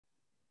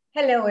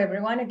Hello,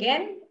 everyone,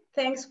 again.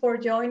 Thanks for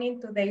joining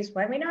today's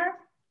webinar.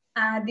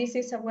 This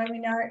is a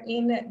webinar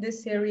in the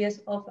series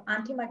of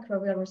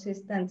antimicrobial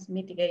resistance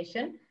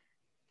mitigation.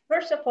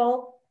 First of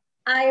all,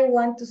 I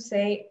want to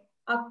say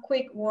a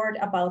quick word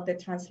about the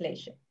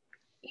translation.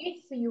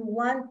 If you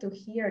want to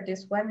hear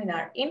this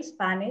webinar in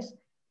Spanish,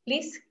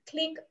 please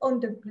click on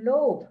the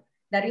globe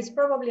that is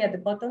probably at the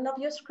bottom of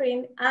your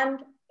screen and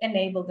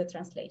enable the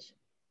translation.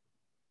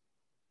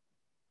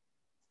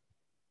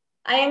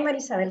 I am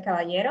Marisabel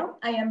Caballero.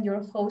 I am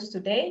your host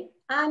today,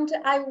 and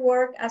I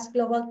work as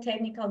Global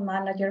Technical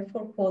Manager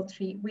for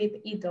Poultry with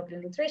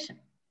EW Nutrition.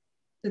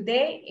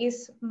 Today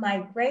is my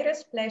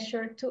greatest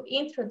pleasure to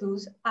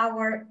introduce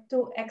our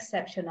two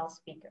exceptional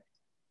speakers.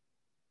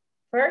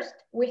 First,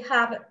 we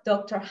have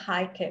Dr.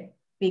 Heike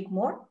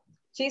Bigmore.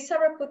 She's a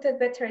reputed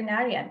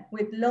veterinarian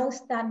with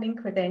long-standing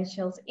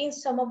credentials in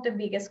some of the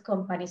biggest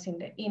companies in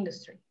the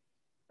industry.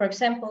 For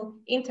example,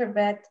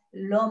 Intervet,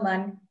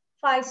 Lohmann,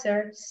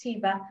 Pfizer,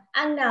 Ciba,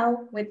 and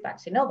now with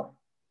Vaxxinova.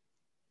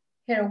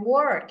 Her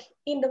work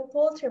in the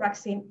poultry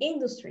vaccine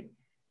industry,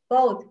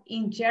 both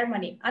in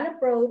Germany and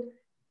abroad,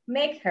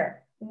 make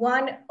her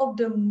one of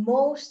the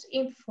most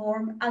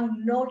informed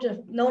and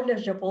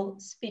knowledgeable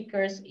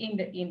speakers in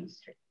the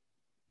industry.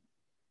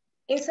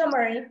 In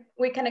summary,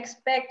 we can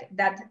expect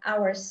that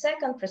our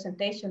second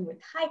presentation with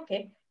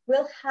Heike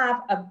will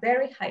have a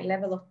very high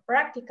level of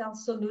practical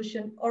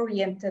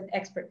solution-oriented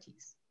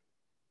expertise.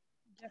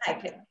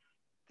 Heike.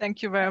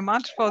 Thank you very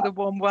much for the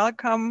warm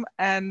welcome,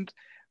 and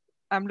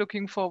I'm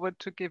looking forward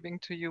to giving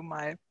to you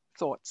my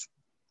thoughts.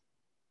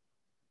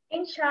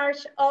 In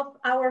charge of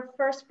our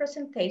first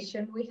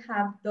presentation, we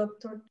have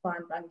Dr.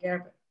 Twan van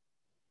Gerwe.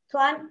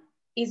 Twan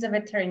is a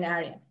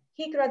veterinarian.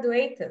 He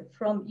graduated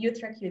from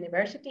Utrecht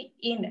University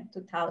in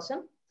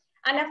 2000,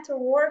 and after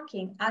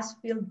working as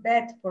field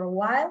vet for a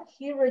while,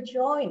 he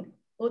rejoined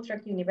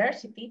Utrecht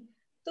University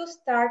to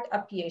start a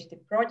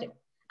PhD project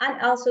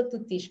and also to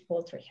teach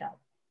poultry health.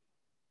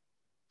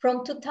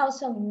 From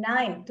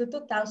 2009 to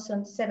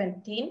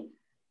 2017,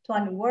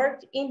 Twan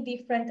worked in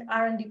different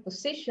R&D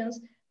positions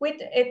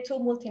with two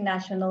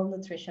multinational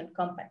nutrition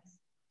companies.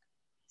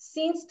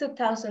 Since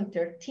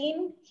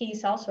 2013, he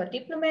is also a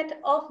diplomat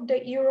of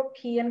the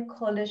European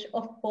College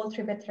of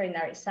Poultry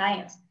Veterinary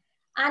Science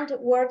and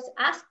works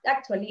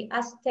actually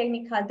as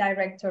technical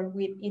director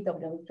with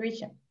EW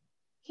Nutrition.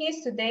 He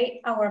is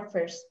today our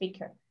first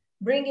speaker,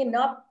 bringing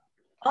up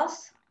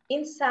us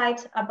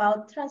insights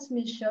about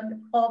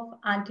transmission of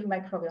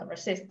antimicrobial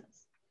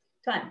resistance.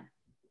 Twan.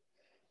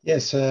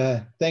 Yes,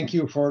 thank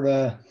you for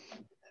the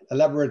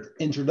elaborate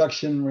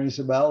introduction,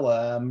 Isabel.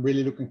 I'm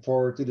really looking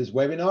forward to this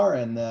webinar,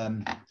 and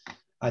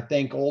I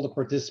thank all the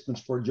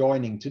participants for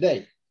joining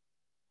today.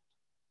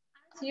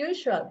 As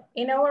usual,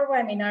 in our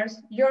webinars,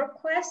 your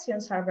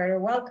questions are very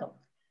welcome,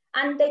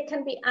 and they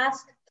can be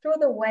asked through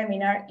the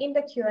webinar in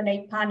the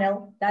Q&A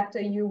panel that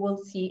you will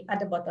see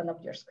at the bottom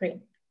of your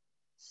screen.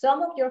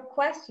 Some of your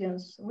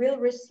questions will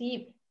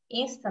receive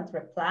instant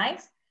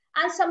replies,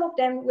 and some of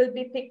them will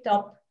be picked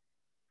up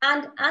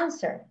and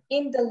answered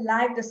in the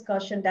live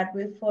discussion that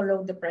will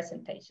follow the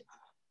presentation.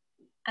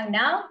 And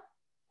now,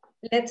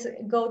 let's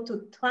go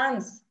to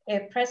Twan's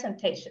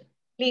presentation.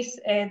 Please,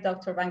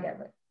 Dr. van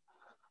Gerwe.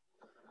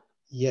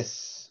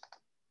 Yes,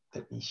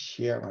 let me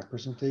share my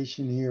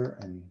presentation here.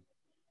 And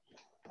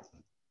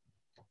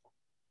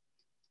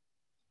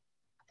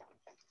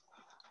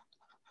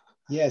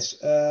yes,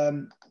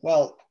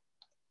 well,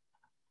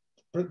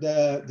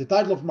 the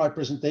title of my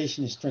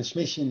presentation is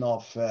Transmission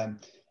of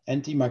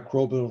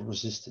Antimicrobial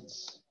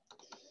Resistance.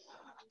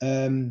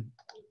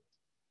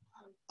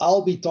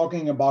 I'll be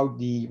talking about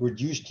the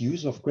reduced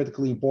use of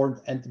critically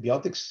important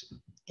antibiotics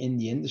in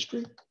the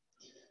industry.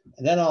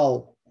 And then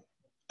I'll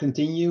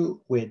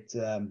continue with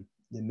the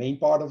main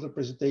part of the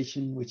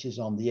presentation, which is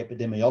on the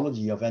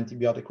epidemiology of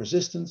antibiotic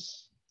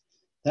resistance.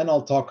 Then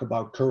I'll talk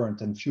about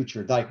current and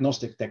future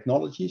diagnostic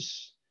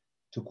technologies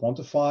to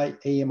quantify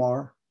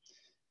AMR.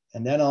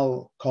 And then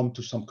I'll come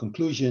to some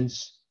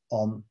conclusions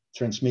on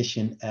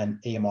transmission and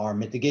AMR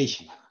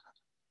mitigation.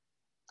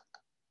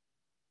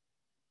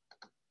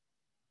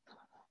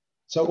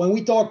 So when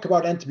we talk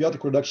about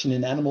antibiotic reduction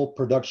in animal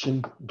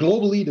production,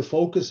 globally, the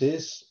focus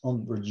is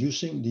on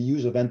reducing the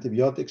use of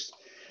antibiotics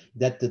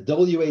that the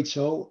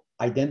WHO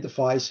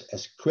identifies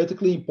as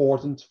critically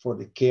important for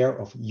the care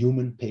of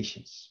human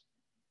patients.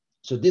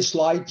 So this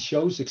slide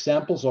shows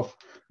examples of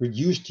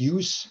reduced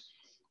use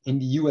in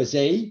the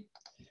USA,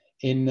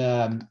 in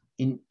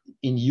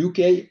UK,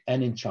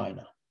 and in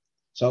China.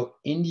 So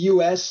in the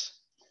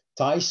US,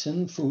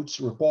 Tyson Foods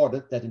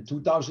reported that in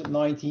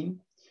 2019,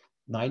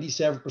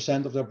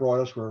 97% of their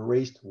broilers were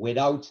raised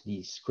without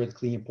these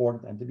critically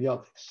important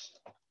antibiotics.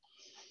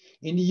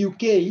 In the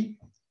UK,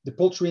 the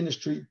poultry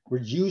industry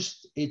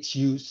reduced its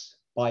use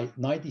by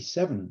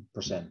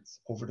 97%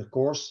 over the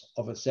course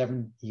of a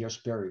 7-year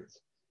period.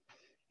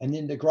 And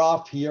in the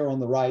graph here on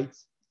the right,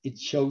 it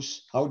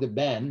shows how the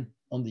ban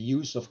on the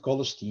use of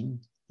colistin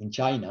in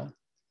China,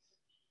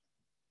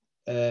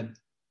 the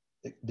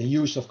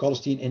use of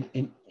colistin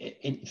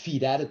in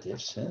feed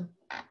additives,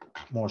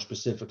 more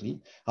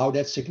specifically, how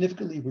that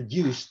significantly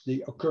reduced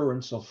the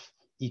occurrence of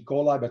E.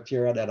 coli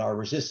bacteria that are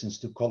resistant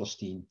to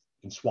colistin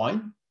in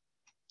swine,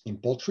 in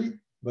poultry,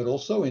 but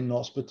also in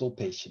hospital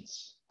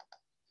patients.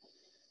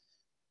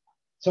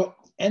 So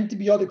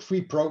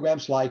antibiotic-free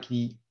programs like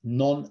the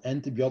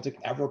non-antibiotic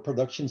ever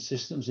production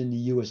systems in the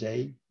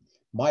USA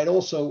might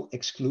also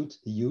exclude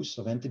the use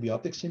of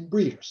antibiotics in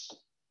breeders.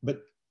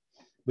 But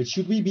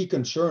should we be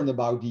concerned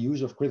about the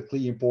use of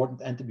critically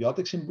important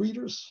antibiotics in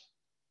breeders?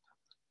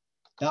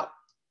 Now,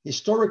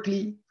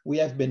 historically, we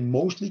have been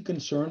mostly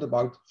concerned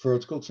about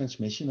vertical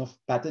transmission of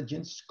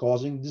pathogens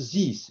causing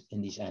disease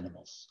in these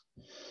animals.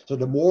 So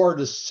the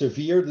more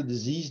severe the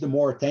disease, the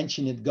more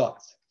attention it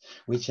got,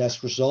 which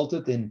has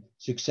resulted in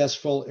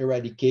successful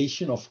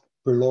eradication of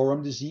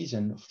pylorium disease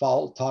and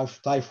fowl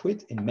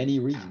typhoid in many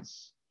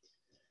regions.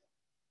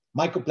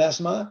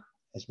 Mycoplasma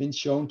has been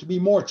shown to be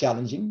more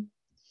challenging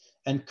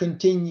and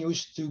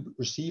continues to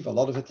receive a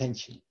lot of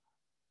attention.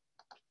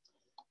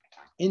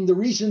 In the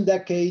recent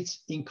decades,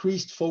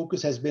 increased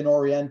focus has been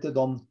oriented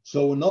on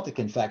zoonotic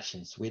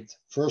infections with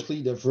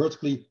firstly the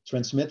vertically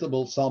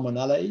transmittable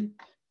salmonella,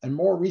 and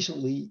more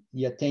recently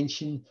the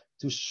attention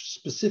to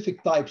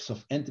specific types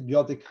of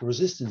antibiotic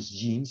resistance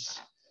genes,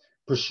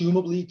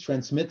 presumably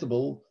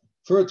transmittable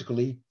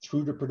vertically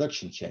through the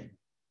production chain.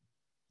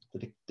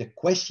 But the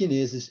question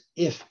is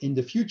if in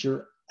the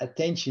future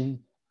attention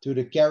to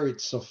the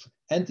carriers of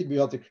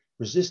antibiotic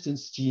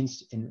resistance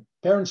genes in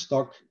parent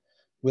stock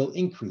will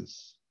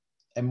increase,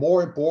 and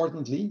more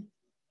importantly,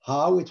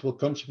 how it will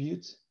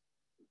contribute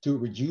to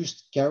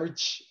reduced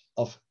carriage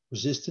of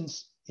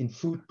resistance in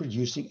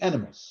food-producing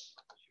animals.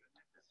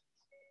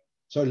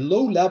 So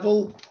low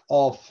level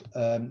of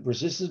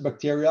resistance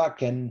bacteria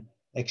can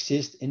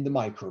exist in the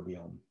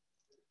microbiome.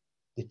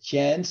 The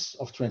chance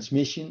of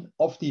transmission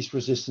of these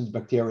resistant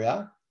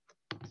bacteria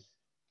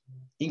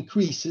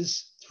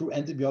increases through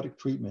antibiotic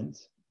treatment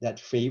that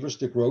favors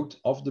the growth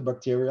of the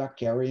bacteria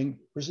carrying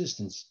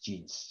resistance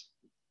genes.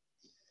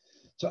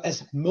 So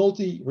as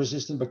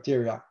multi-resistant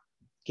bacteria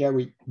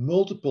carry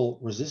multiple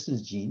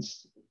resistance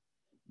genes,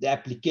 the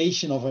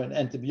application of an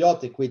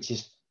antibiotic, which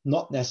is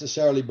not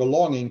necessarily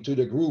belonging to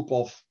the group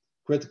of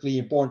critically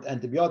important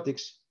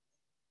antibiotics,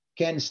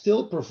 can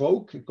still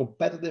provoke a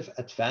competitive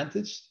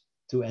advantage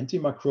to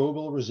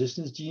antimicrobial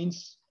resistance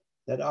genes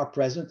that are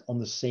present on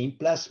the same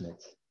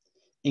plasmid,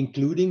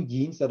 including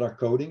genes that are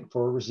coding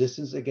for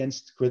resistance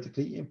against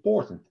critically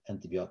important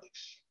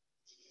antibiotics.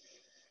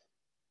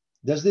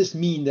 Does this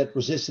mean that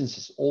resistance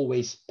is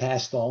always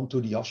passed on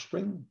to the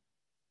offspring?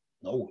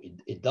 No,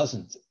 it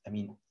doesn't. I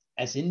mean,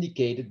 as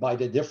indicated by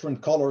the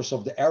different colors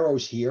of the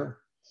arrows here,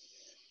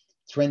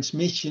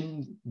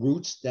 transmission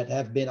routes that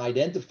have been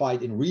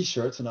identified in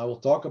research, and I will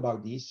talk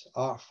about these,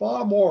 are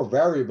far more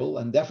variable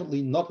and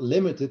definitely not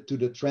limited to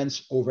the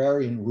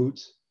trans-ovarian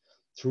route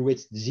through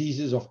which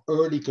diseases of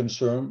early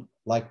concern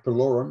like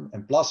pylorium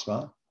and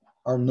plasma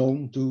are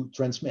known to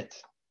transmit.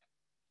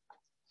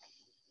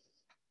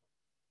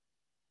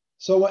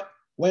 So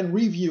when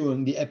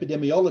reviewing the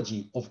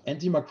epidemiology of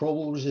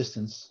antimicrobial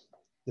resistance,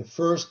 the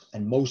first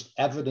and most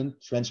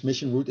evident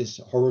transmission route is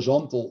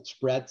horizontal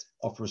spread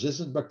of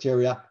resistant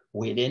bacteria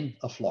within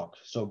a flock,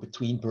 so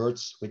between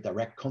birds with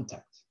direct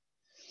contact.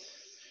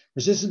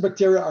 Resistant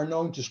bacteria are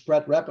known to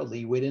spread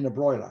rapidly within a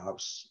broiler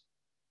house.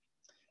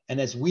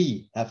 And as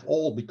we have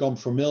all become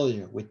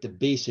familiar with the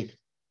basic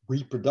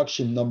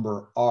reproduction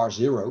number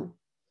R0,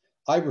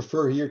 I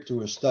refer here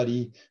to a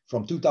study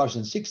from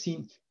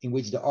 2016 in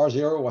which the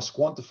R0 was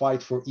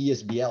quantified for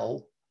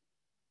ESBL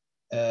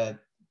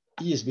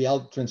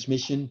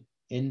transmission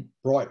in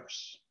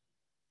broilers.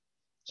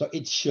 So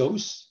it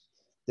shows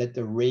that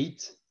the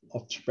rate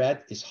of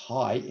spread is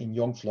high in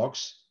young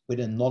flocks with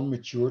a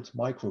non-matured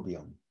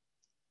microbiome.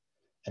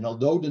 And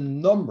although the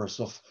numbers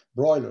of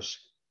broilers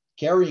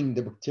carrying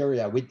the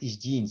bacteria with these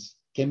genes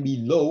can be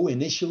low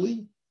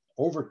initially,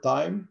 over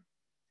time,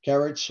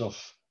 carriage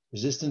of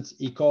resistant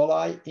E.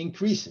 coli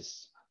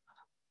increases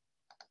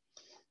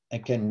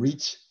and can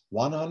reach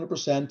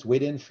 100%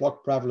 within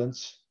flock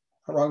prevalence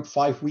around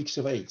 5 weeks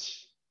of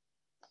age.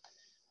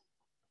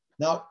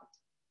 Now,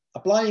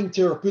 applying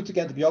therapeutic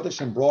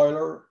antibiotics in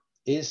broiler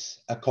is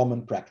a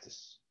common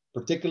practice,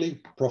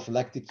 particularly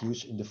prophylactic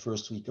use in the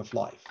first week of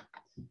life.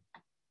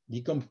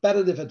 The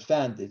competitive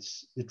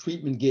advantage the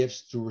treatment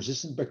gives to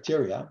resistant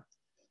bacteria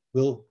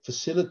will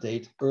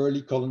facilitate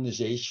early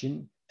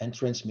colonization and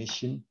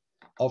transmission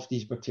of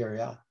these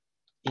bacteria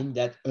in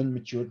that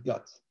unmatured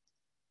gut,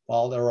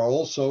 while there are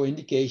also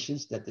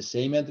indications that the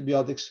same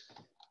antibiotics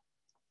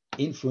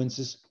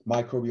influences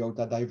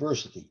microbiota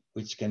diversity,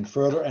 which can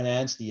further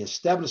enhance the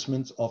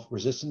establishment of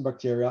resistant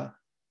bacteria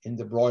in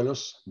the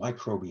broiler's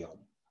microbiome.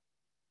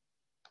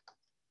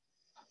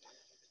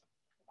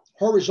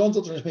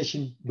 Horizontal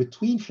transmission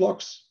between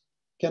flocks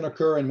can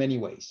occur in many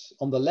ways.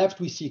 On the left,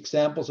 we see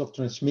examples of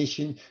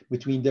transmission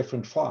between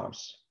different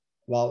farms,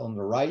 while on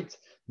the right,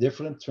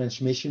 different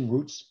transmission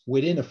routes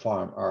within a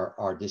farm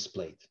are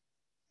displayed.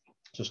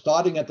 So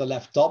starting at the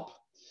left top,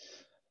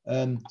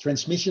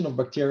 transmission of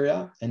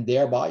bacteria and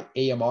thereby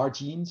AMR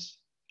genes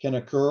can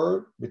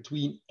occur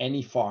between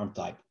any farm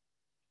type,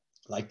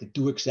 like the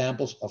two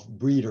examples of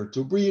breeder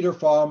to breeder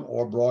farm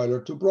or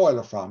broiler to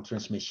broiler farm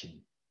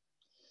transmission.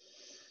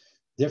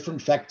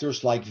 Different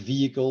factors like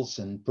vehicles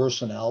and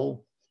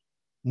personnel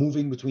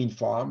moving between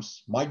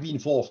farms might be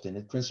involved in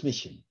the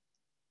transmission.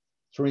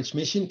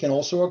 Transmission can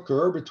also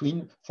occur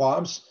between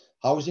farms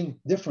housing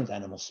different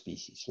animal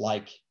species,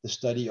 like the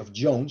study of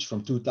Jones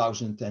from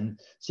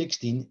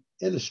 2016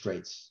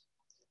 illustrates.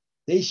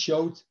 They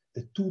showed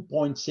a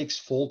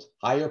 2.6-fold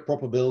higher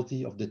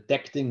probability of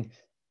detecting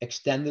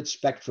extended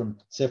spectrum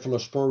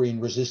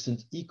cephalosporin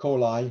resistant E.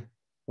 coli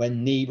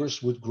when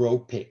neighbors would grow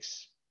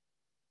pigs.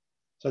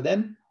 So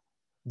then,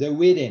 the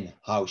within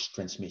house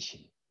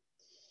transmission.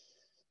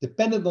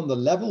 Dependent on the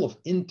level of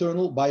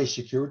internal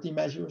biosecurity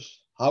measures,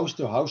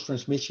 house-to-house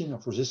transmission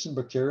of resistant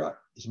bacteria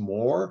is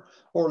more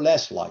or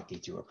less likely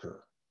to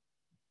occur.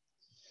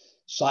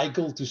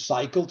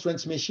 Cycle-to-cycle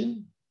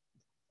transmission,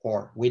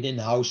 or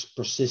within-house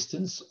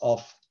persistence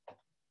of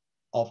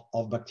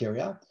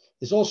bacteria,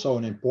 is also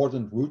an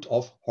important route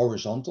of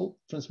horizontal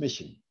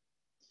transmission.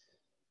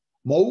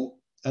 Moe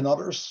and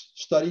others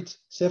studied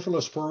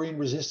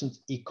cephalosporin-resistant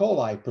E.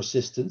 coli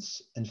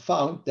persistence and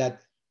found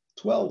that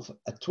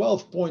a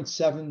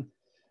 12.7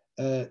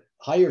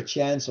 higher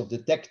chance of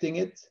detecting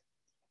it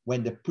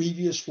when the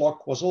previous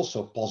flock was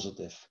also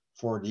positive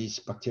for these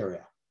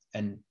bacteria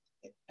and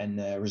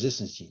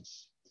resistance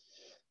genes.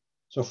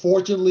 So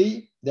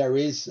fortunately, there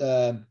is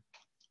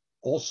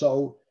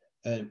also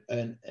a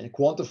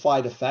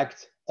quantified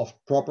effect of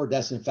proper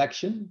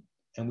disinfection.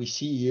 And we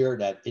see here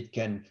that it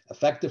can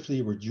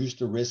effectively reduce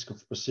the risk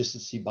of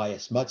persistency by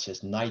as much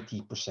as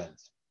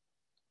 90%.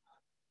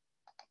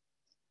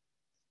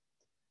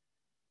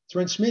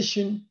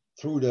 Transmission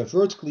through the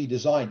vertically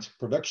designed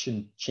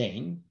production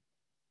chain,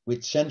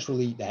 with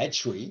centrally the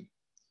hatchery,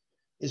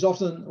 is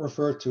often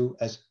referred to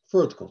as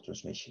vertical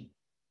transmission.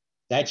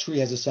 The hatchery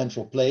has a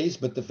central place,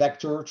 but the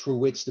vector through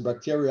which the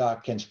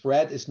bacteria can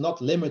spread is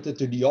not limited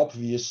to the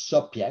obvious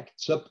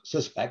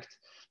suspect,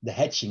 the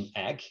hatching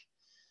egg.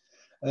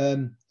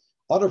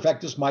 Other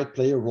factors might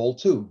play a role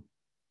too.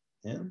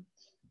 Yeah?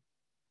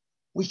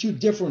 We should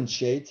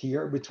differentiate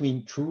here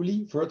between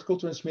truly vertical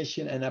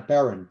transmission and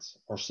apparent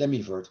or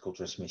semi-vertical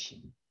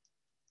transmission.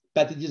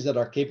 Pathogens that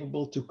are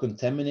capable to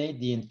contaminate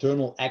the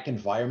internal egg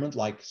environment,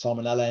 like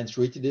Salmonella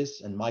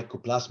enteritidis and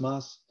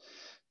Mycoplasmas,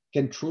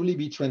 can truly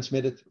be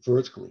transmitted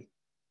vertically.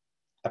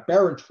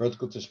 Apparent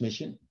vertical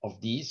transmission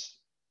of these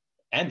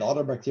and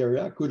other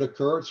bacteria could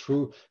occur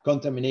through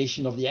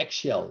contamination of the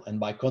eggshell and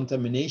by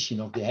contamination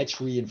of the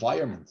hatchery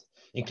environment,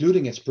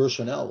 including its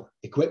personnel,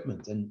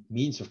 equipment, and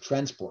means of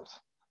transport.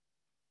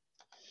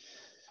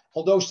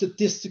 Although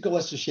statistical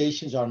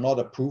associations are not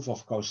a proof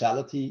of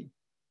causality,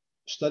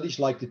 studies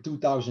like the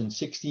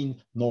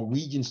 2016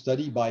 Norwegian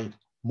study by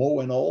Moe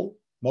et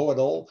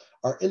al.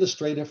 Are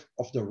illustrative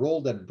of the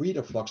role that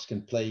breeder flocks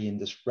can play in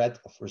the spread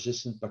of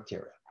resistant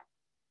bacteria.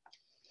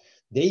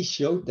 They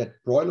showed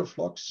that broiler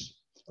flocks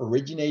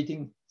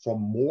originating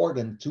from more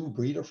than 2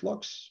 breeder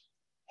flocks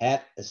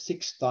had a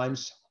 6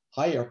 times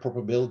higher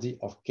probability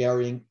of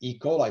carrying E.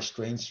 coli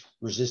strains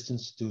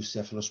resistant to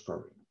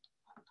cephalosporin.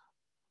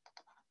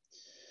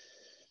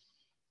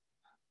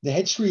 The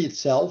hatchery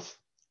itself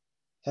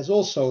has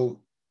also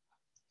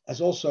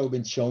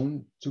been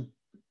shown to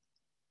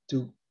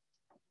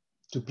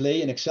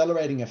play an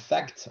accelerating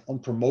effect on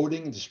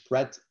promoting the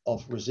spread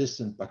of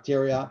resistant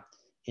bacteria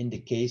in the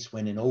case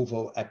when in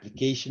ovo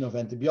application of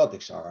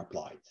antibiotics are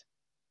applied.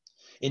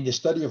 In the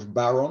study of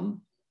Baron,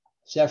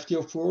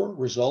 ceftiofor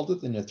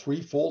resulted in a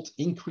 3-fold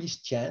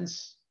increased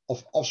chance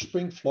of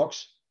offspring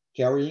flocks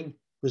carrying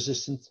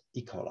resistant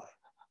E. coli.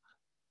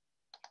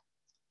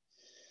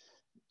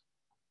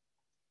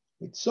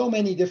 With so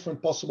many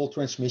different possible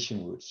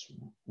transmission routes,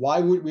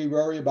 why would we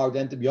worry about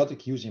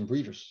antibiotic use in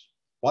breeders?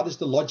 What is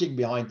the logic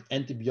behind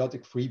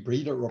antibiotic-free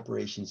breeder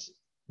operations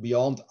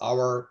beyond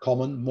our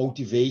common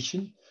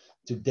motivation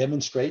to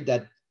demonstrate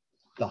that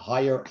the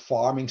higher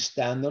farming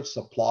standards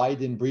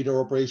applied in breeder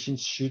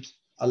operations should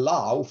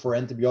allow for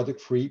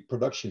antibiotic-free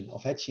production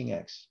of hatching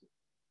eggs?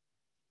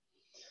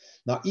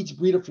 Now, each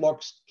breeder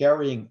flock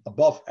carrying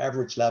above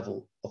average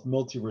level of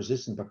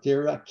multi-resistant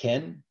bacteria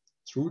can,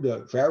 through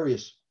the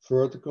various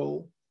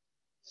vertical,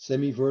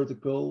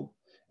 semi-vertical,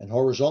 and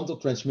horizontal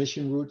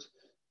transmission route,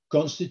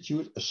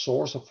 constitute a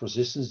source of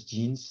resistance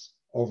genes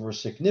over a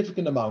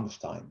significant amount of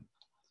time,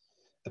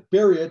 a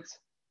period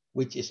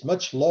which is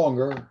much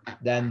longer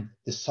than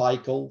the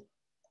cycle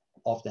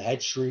of the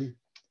hatchery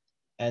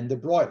and the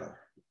broiler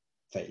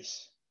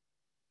phase.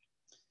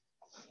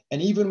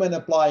 And even when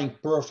applying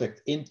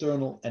perfect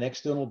internal and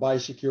external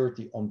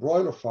biosecurity on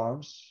broiler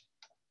farms,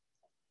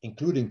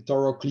 including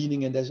thorough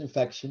cleaning and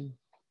disinfection,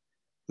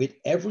 with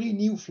every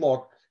new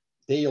flock,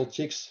 day-old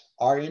chicks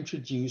are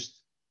introduced,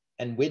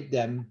 and with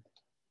them,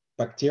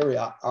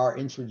 bacteria are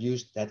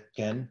introduced that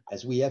can,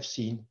 as we have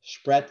seen,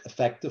 spread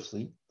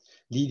effectively,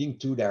 leading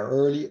to their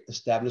early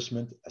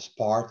establishment as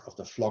part of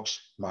the flock's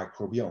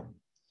microbiome.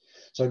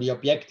 So the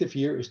objective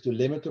here is to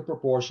limit the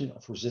proportion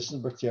of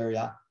resistant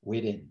bacteria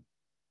within.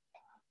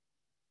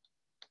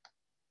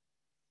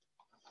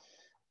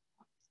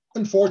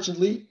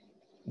 Unfortunately,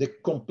 the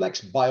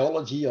complex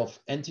biology of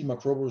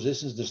antimicrobial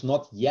resistance does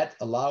not yet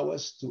allow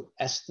us to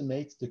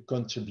estimate the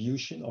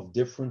contribution of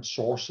different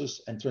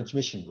sources and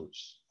transmission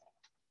routes.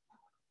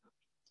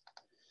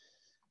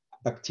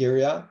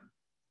 Bacteria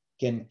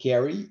can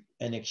carry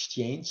and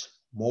exchange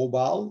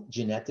mobile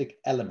genetic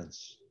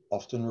elements,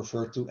 often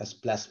referred to as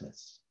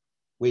plasmids,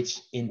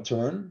 which in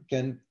turn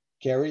can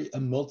carry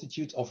a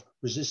multitude of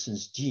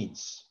resistance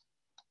genes,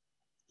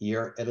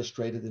 here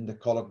illustrated in the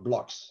colored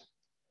blocks.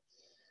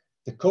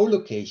 The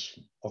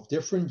co-location of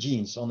different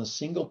genes on a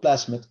single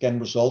plasmid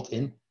can result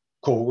in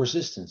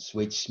co-resistance,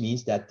 which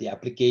means that the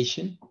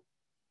application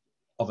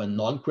of a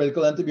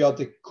non-critical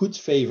antibiotic could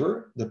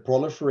favor the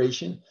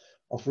proliferation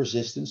of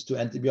resistance to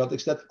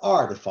antibiotics that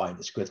are defined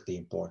as critically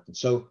important.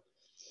 So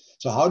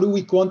how do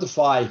we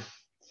quantify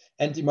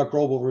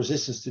antimicrobial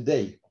resistance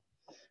today?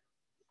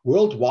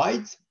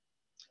 Worldwide,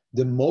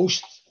 the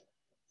most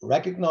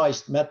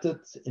recognized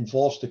method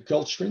involves the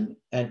culturing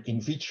and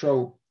in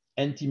vitro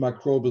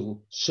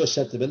antimicrobial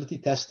susceptibility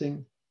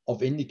testing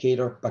of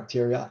indicator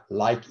bacteria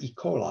like E.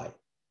 coli,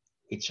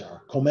 which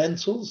are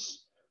commensals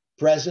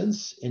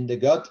present in the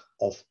gut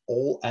of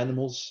all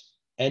animals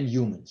and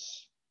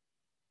humans.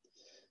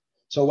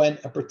 So when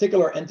a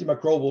particular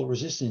antimicrobial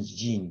resistance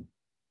gene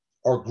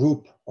or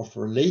group of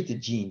related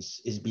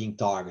genes is being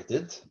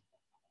targeted,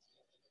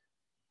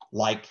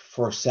 like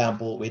for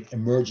example with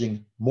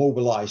emerging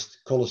mobilized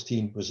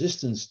colistin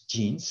resistance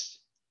genes,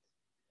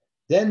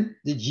 then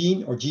the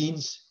gene or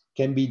genes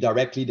can be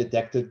directly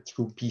detected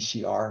through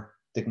PCR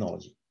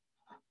technology.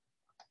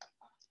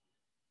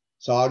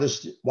 So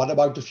what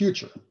about the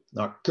future?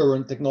 Now,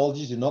 current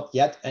technologies do not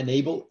yet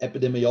enable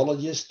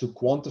epidemiologists to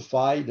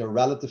quantify the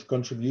relative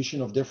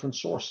contribution of different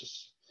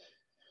sources,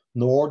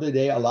 nor do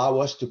they allow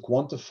us to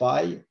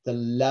quantify the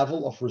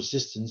level of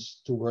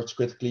resistance towards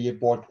critically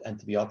important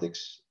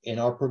antibiotics in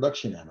our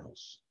production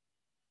animals.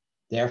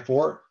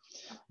 Therefore,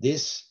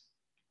 this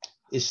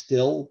is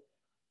still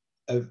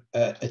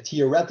a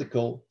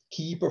theoretical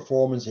key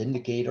performance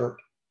indicator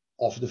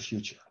of the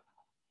future.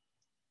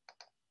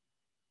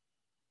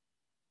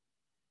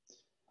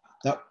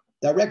 Now,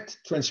 direct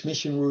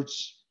transmission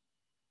routes.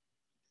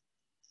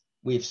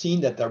 We've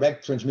seen that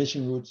direct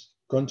transmission routes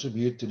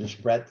contribute to the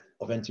spread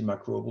of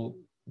antimicrobial,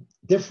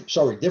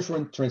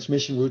 different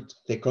transmission routes,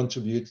 they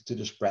contribute to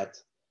the spread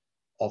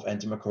of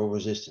antimicrobial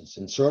resistance.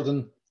 And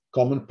certain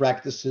common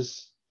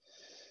practices,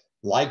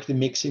 like the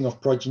mixing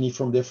of progeny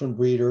from different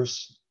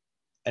breeders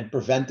and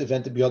preventive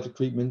antibiotic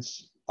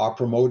treatments, are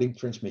promoting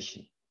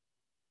transmission.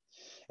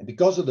 And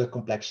because of the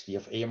complexity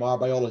of AMR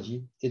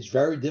biology, it's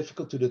very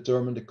difficult to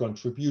determine the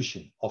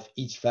contribution of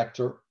each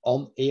factor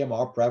on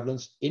AMR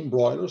prevalence in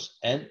broilers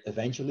and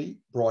eventually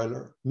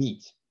broiler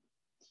meat.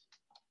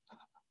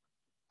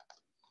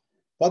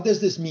 What does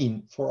this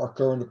mean for our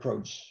current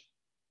approach?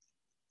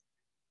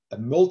 A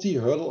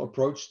multi-hurdle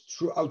approach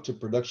throughout the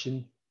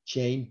production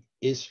chain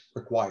is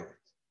required.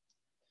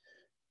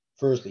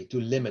 Firstly, to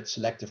limit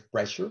selective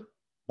pressure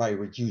by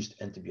reduced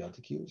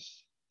antibiotic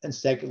use. And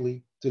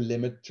secondly, to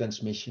limit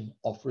transmission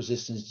of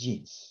resistance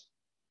genes.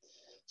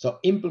 So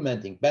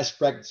implementing best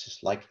practices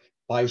like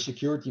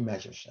biosecurity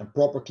measures and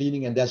proper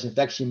cleaning and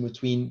disinfection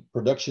between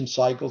production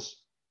cycles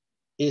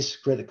is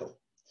critical.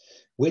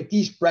 With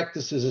these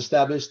practices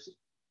established,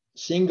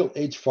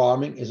 single-age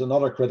farming is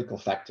another critical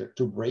factor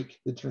to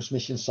break the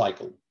transmission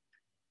cycle.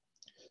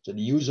 So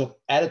the use of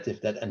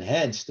additives that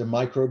enhance the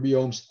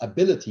microbiome's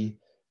ability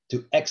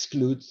to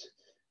exclude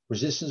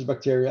resistance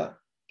bacteria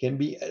can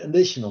be an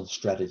additional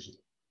strategy.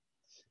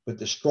 But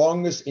the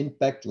strongest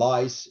impact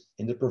lies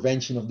in the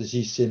prevention of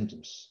disease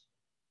symptoms,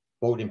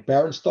 both in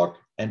parent stock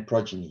and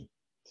progeny,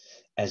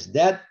 as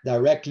that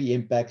directly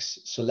impacts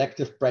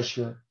selective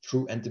pressure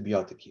through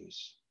antibiotic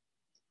use.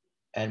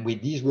 And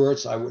with these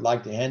words, I would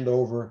like to hand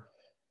over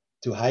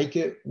to Heike,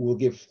 who will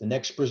give the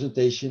next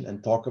presentation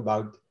and talk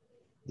about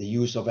the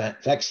use of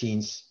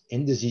vaccines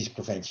in disease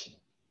prevention.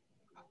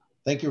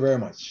 Thank you very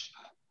much.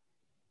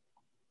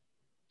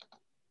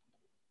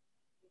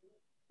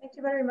 Thank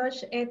you very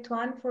much,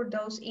 Twan, for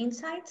those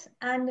insights.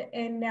 And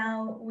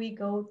now we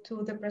go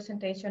to the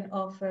presentation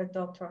of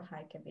Dr.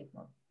 Heike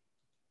Bigmore.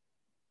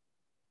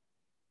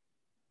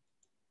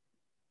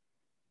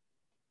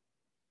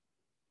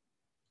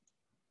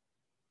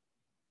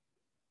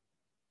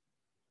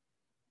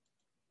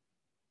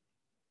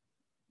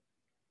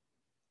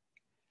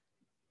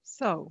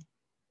 So,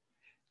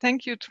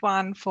 thank you,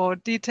 Twan, for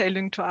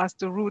detailing to us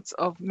the roots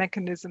of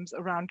mechanisms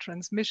around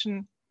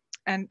transmission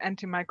and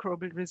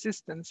antimicrobial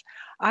resistance.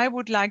 I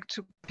would like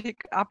to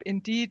pick up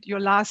indeed your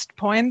last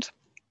point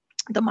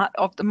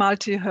of the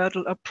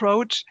multi-hurdle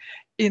approach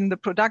in the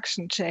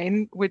production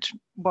chain, which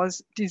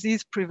was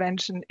disease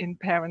prevention in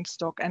parent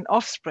stock and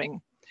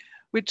offspring,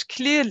 which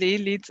clearly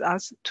leads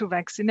us to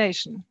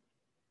vaccination.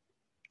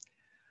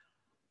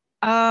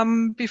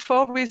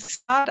 Before we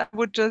start, I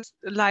would just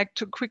like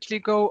to quickly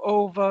go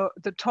over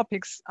the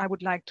topics I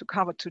would like to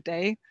cover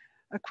today.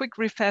 A quick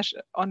refresh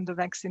on the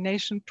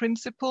vaccination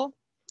principle,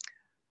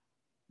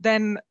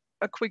 then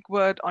a quick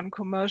word on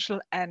commercial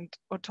and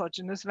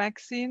autogenous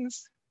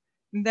vaccines,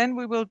 And then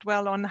we will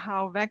dwell on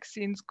how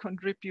vaccines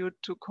contribute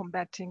to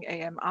combating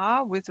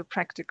AMR with a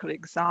practical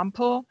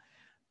example.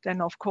 Then,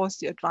 of course,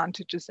 the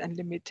advantages and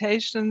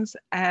limitations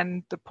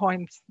and the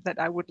points that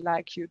I would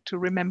like you to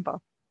remember.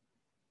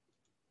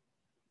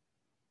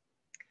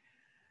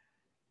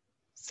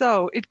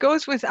 So it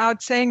goes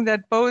without saying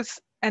that both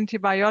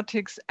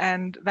antibiotics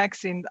and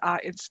vaccines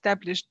are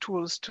established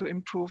tools to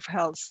improve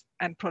health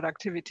and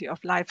productivity of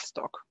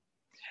livestock.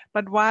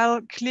 But while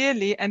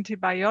clearly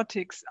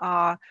antibiotics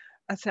are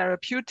a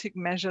therapeutic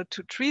measure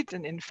to treat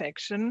an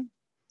infection,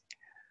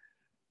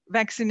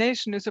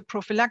 vaccination is a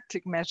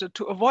prophylactic measure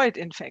to avoid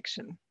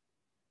infection.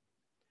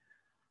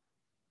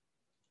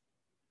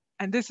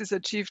 And this is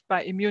achieved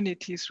by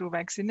immunity through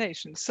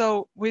vaccination.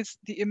 So with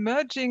the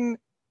emerging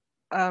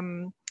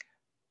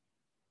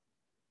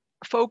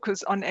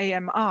focus on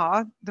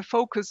AMR, the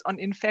focus on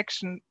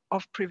infection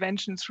of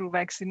prevention through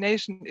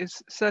vaccination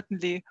is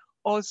certainly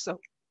also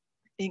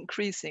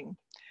increasing.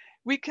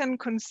 We can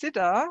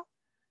consider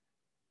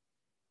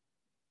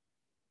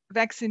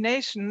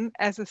vaccination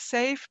as a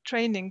safe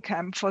training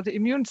camp for the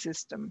immune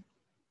system.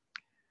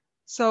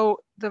 So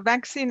the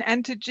vaccine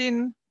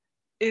antigen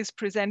is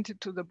presented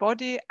to the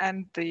body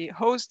and the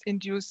host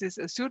induces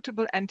a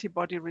suitable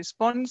antibody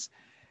response,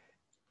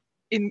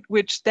 in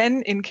which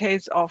then, in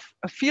case of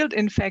a field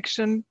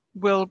infection,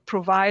 will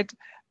provide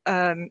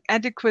an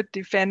adequate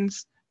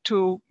defense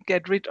to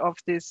get rid of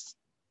this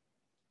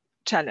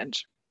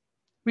challenge.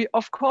 We,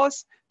 of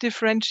course,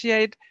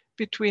 differentiate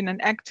between an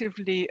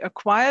actively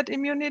acquired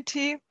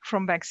immunity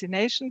from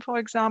vaccination, for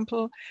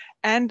example,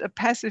 and a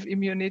passive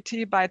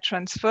immunity by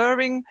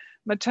transferring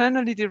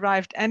maternally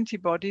derived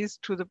antibodies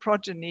to the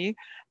progeny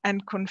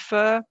and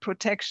confer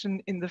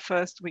protection in the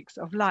first weeks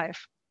of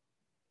life.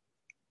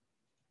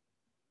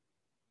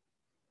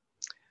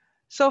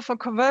 So for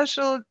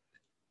commercial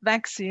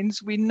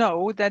vaccines, we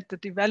know that the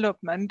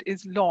development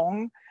is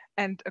long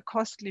and a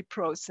costly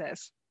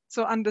process.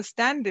 So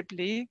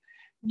understandably,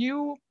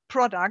 new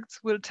products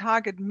will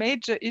target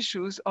major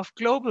issues of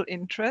global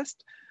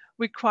interest,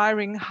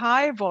 requiring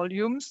high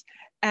volumes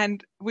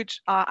and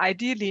which are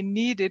ideally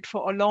needed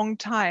for a long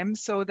time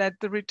so that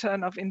the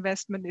return of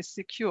investment is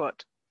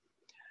secured.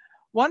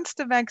 Once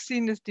the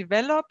vaccine is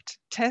developed,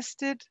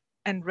 tested,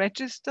 and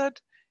registered,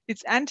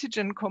 its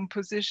antigen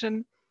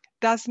composition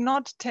does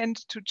not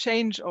tend to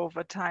change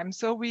over time.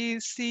 So we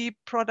see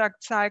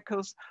product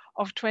cycles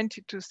of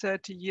 20 to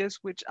 30 years,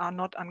 which are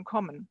not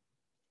uncommon.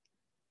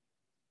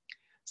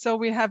 So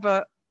we have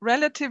a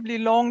relatively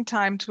long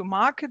time to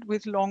market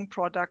with long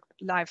product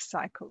life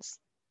cycles.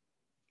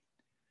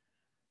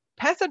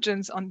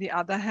 Pathogens, on the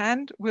other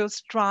hand, will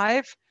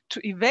strive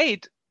to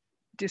evade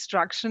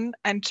destruction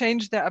and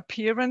change their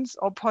appearance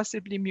or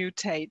possibly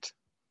mutate.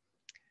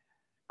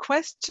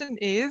 Question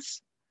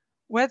is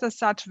whether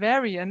such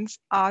variants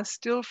are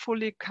still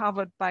fully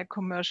covered by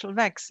commercial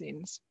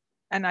vaccines.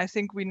 And I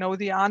think we know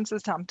the answer,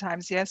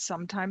 sometimes yes,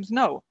 sometimes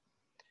no.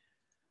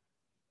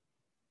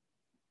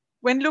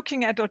 When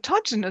looking at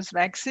autogenous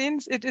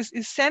vaccines, it is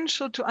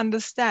essential to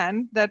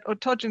understand that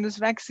autogenous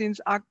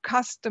vaccines are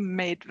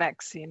custom-made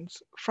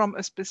vaccines from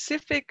a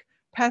specific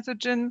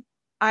pathogen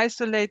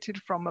isolated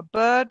from a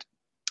bird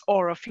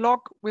or a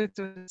flock with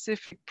a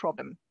specific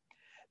problem.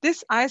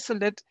 This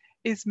isolate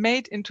is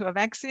made into a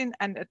vaccine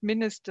and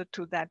administered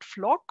to that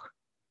flock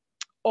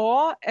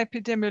or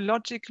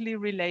epidemiologically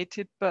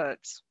related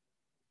birds.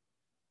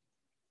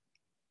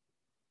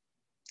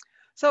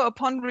 So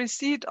upon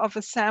receipt of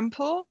a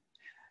sample,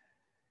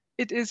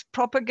 it is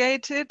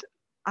propagated,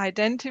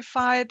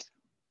 identified,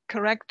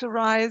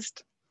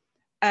 characterized,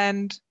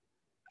 and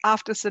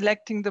after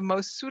selecting the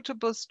most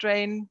suitable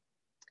strain,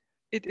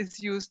 it is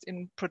used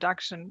in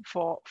production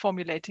for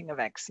formulating a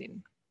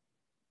vaccine.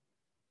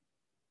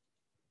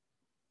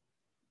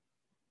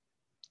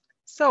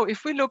 So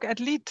if we look at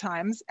lead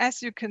times,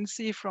 as you can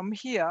see from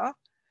here,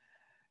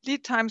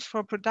 lead times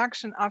for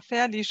production are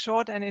fairly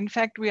short, and in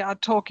fact, we are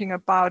talking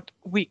about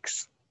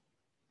weeks.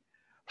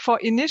 For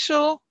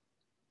initial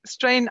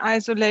strain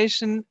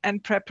isolation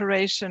and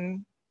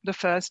preparation the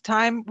first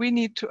time, we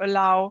need to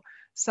allow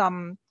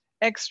some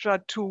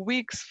extra 2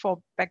 weeks for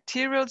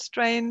bacterial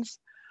strains.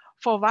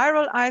 For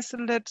viral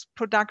isolates,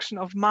 production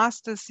of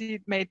master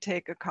seed may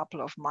take a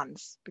couple of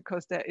months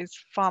because there is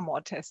far more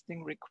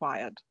testing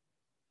required.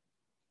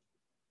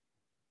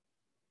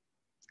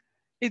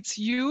 Its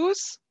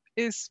use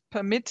is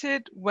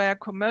permitted where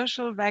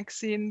commercial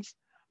vaccines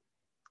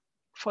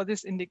for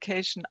this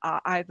indication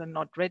are either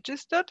not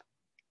registered,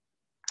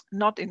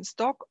 not in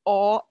stock,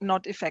 or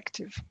not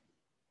effective.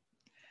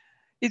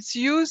 Its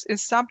use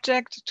is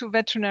subject to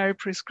veterinary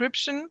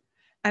prescription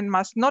and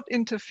must not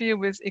interfere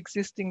with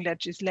existing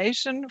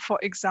legislation, for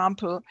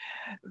example,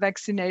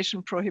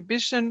 vaccination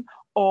prohibition,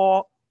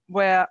 or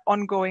where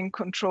ongoing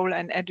control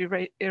and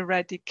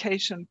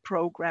eradication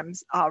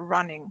programs are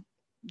running.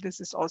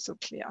 This is also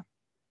clear.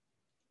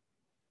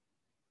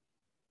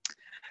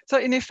 So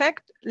in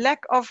effect,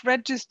 lack of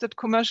registered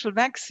commercial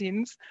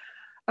vaccines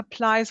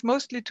applies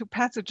mostly to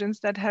pathogens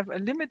that have a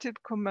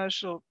limited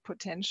commercial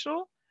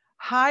potential.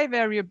 high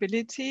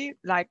variability,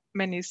 like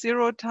many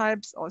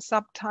serotypes or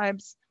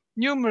subtypes,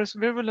 numerous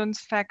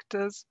virulence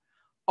factors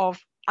of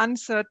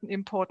uncertain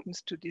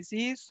importance to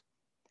disease,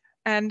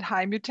 and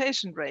high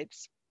mutation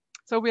rates.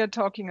 So we are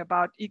talking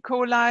about E.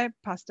 coli,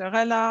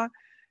 Pasteurella,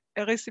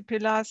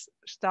 Erysipelas,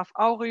 Staph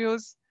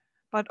aureus,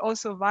 but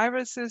also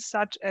viruses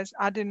such as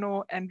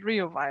adeno and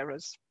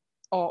reovirus,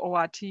 or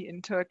ORT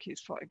in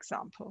turkeys, for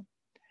example.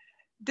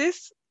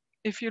 This,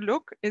 if you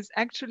look, is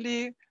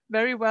actually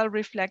very well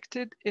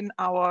reflected in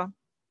our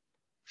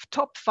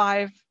top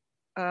 5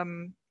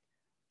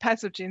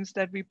 pathogens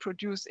that we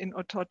produce in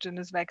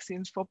autogenous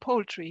vaccines for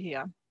poultry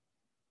here.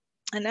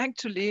 And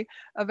actually,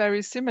 a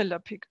very similar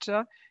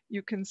picture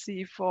you can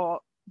see for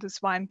the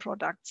swine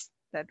products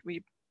that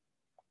we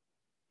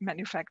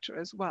manufacture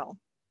as well.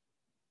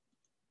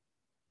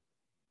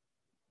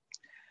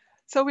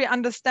 So we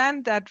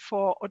understand that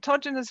for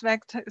autogenous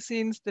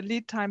vaccines, the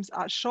lead times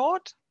are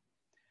short.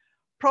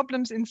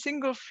 Problems in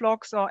single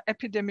flocks or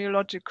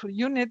epidemiological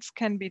units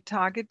can be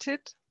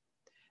targeted.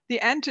 The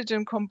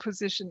antigen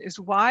composition is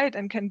wide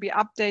and can be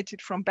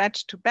updated from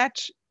batch to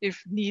batch if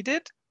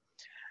needed.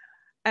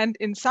 And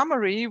in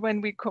summary,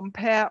 when we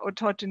compare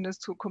autogenous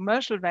to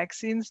commercial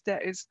vaccines,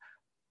 there is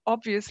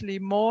obviously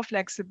more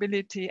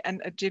flexibility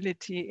and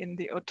agility in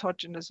the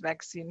autogenous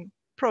vaccine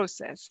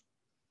process.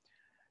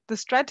 The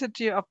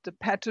strategy of the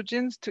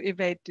pathogens to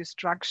evade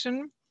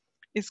destruction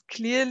is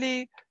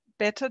clearly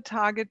better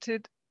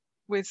targeted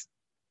with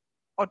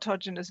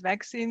autogenous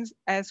vaccines,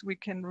 as we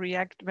can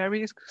react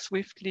very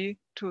swiftly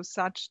to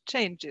such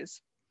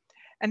changes.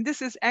 And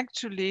this is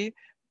actually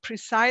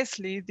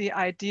precisely the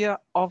idea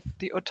of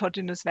the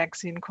autogenous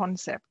vaccine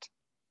concept.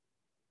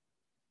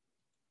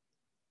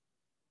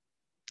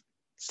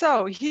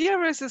 So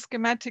here is a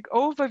schematic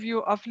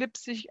overview of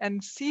Lipzig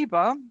and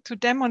Sieber to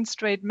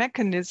demonstrate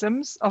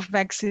mechanisms of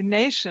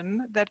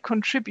vaccination that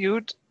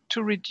contribute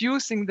to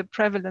reducing the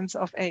prevalence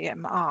of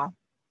AMR.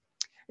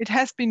 It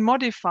has been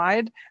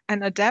modified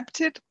and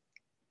adapted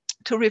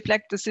to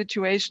reflect the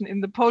situation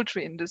in the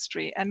poultry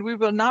industry, and we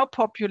will now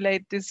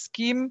populate this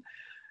scheme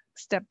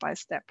step by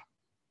step.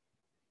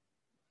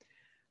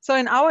 So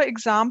in our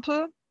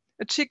example,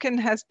 a chicken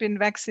has been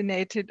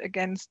vaccinated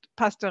against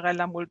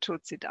Pasteurella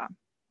multocida.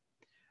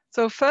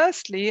 So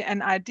firstly,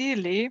 and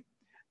ideally,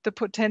 the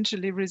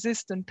potentially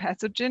resistant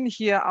pathogen,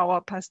 here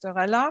our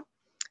Pasteurella,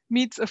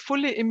 meets a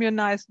fully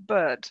immunized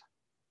bird.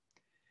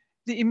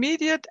 The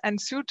immediate and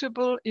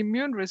suitable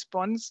immune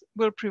response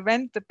will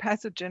prevent the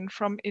pathogen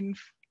from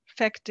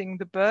infecting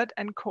the bird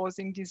and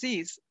causing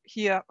disease,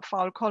 here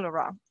fowl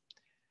cholera.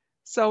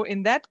 So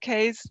in that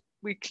case,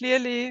 we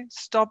clearly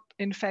stop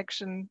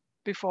infection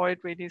before it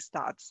really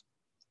starts.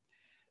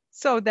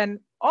 So then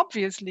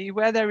obviously,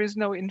 where there is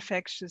no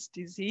infectious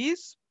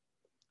disease,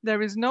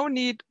 there is no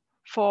need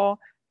for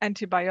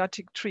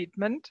antibiotic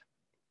treatment.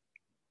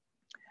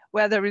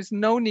 Where there is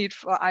no need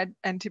for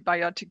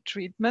antibiotic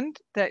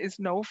treatment, there is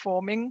no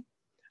forming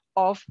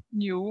of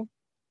new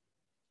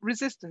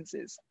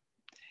resistances.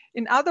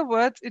 In other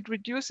words, it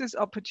reduces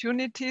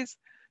opportunities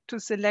to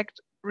select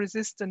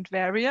resistant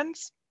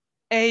variants,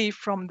 A,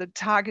 from the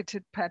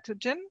targeted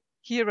pathogen,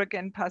 here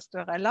again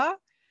Pasteurella,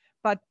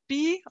 but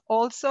B,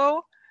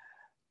 also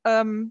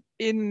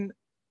in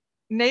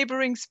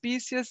neighboring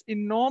species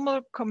in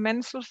normal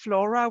commensal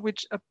flora,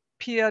 which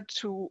appear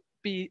to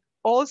be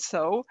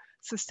also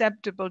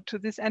susceptible to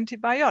this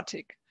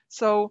antibiotic.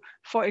 So,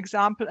 for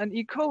example, an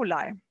E.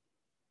 coli.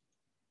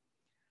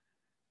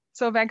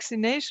 So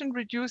vaccination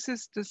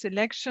reduces the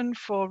selection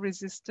for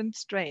resistant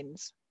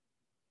strains.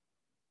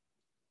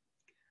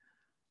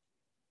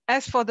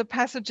 As for the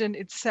pathogen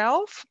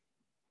itself,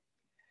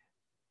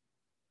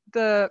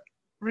 the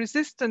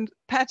resistant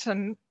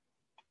pattern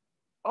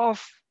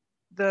of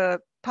the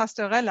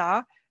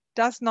Pasteurella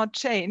does not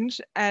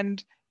change,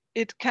 and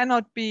it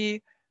cannot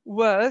be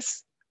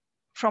worse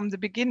from the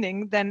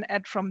beginning than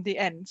from the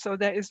end. So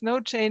there is no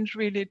change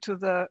really to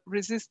the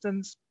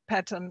resistance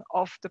pattern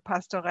of the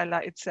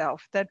Pasteurella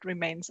itself. That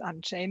remains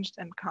unchanged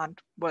and can't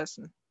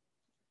worsen.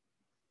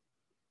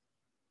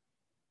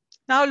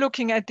 Now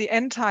looking at the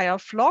entire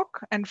flock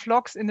and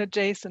flocks in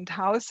adjacent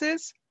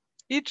houses,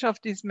 each of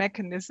these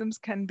mechanisms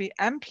can be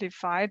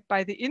amplified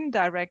by the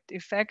indirect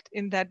effect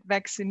in that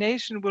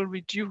vaccination will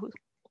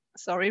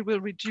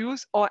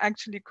reduce or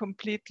actually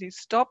completely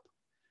stop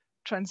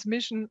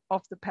transmission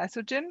of the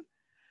pathogen,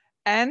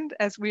 and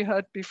as we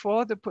heard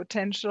before, the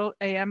potential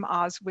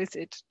AMRs with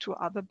it to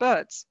other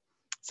birds.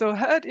 So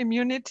herd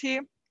immunity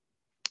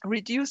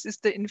reduces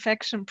the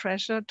infection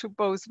pressure to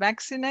both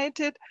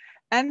vaccinated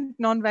and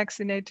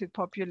non-vaccinated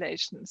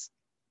populations.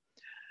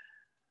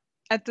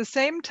 At the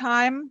same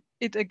time,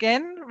 it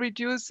again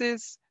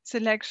reduces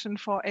selection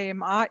for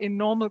AMR in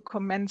normal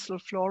commensal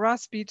flora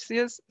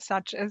species,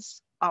 such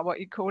as our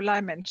E.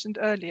 coli mentioned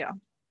earlier.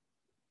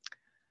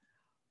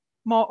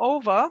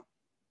 Moreover,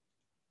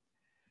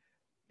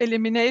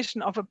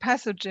 elimination of a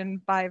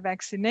pathogen by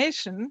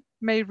vaccination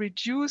may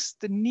reduce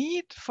the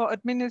need for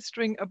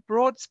administering a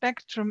broad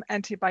spectrum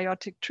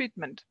antibiotic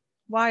treatment.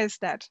 Why is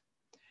that?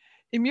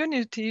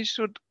 Immunity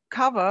should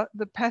cover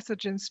the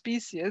pathogen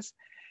species,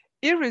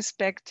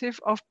 irrespective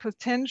of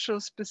potential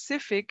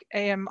specific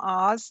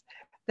AMRs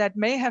that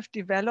may have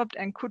developed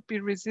and could be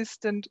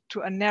resistant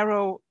to a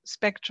narrow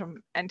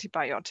spectrum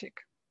antibiotic.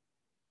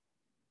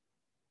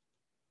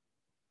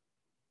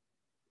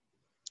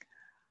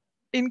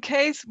 In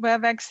case where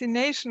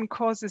vaccination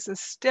causes a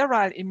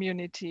sterile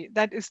immunity,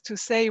 that is to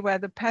say, where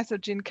the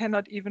pathogen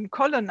cannot even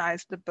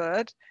colonize the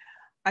bird,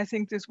 I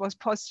think this was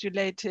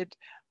postulated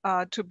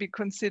to be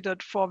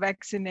considered for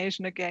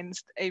vaccination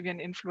against avian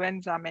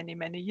influenza many,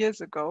 many years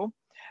ago.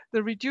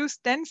 The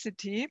reduced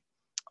density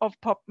of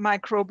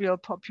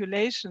microbial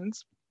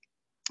populations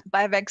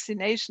by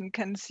vaccination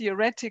can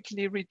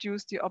theoretically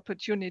reduce the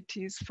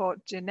opportunities for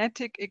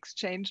genetic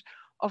exchange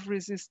of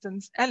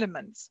resistance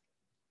elements.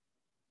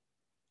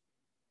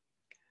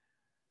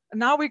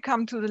 Now we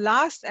come to the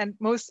last and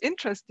most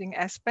interesting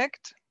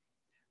aspect,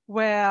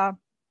 where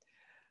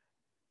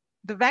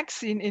the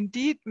vaccine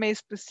indeed may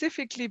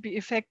specifically be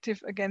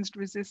effective against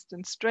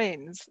resistant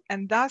strains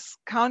and thus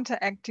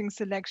counteracting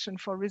selection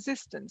for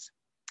resistance.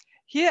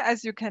 Here,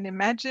 as you can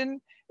imagine,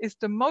 is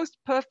the most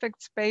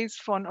perfect space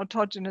for an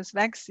autogenous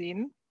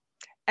vaccine,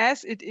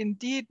 as it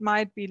indeed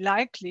might be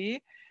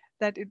likely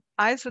that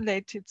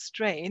isolated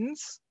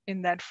strains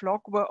in that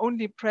flock were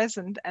only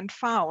present and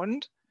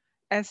found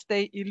as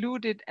they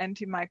eluded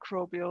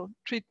antimicrobial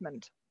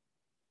treatment.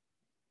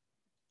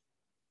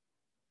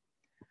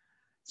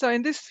 So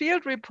in this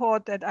field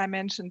report that I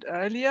mentioned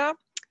earlier,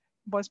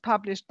 was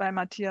published by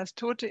Matthias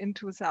Tote in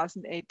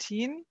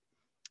 2018,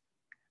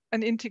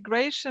 an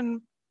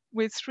integration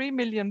with 3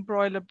 million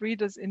broiler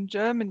breeders in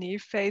Germany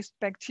faced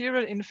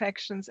bacterial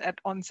infections at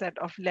onset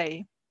of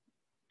lay.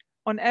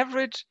 On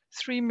average,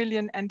 3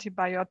 million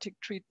antibiotic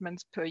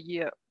treatments per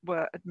year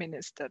were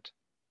administered.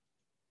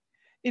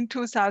 In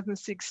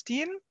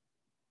 2016,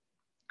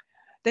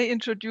 they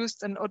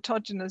introduced an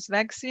autogenous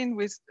vaccine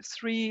with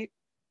 3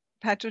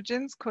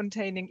 pathogens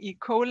containing E.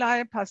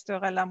 coli,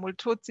 Pasteurella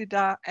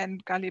multocida,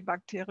 and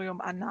Gallibacterium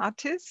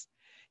annatis,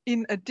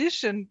 in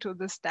addition to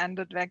the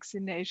standard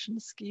vaccination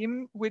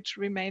scheme, which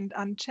remained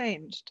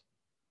unchanged.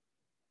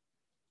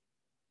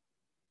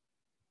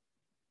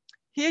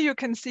 Here you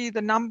can see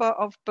the number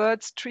of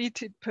birds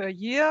treated per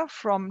year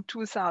from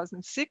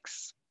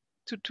 2006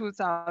 to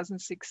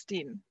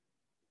 2016.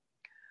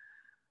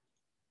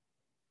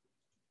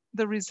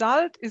 The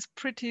result is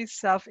pretty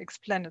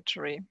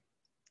self-explanatory.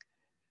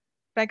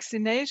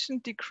 Vaccination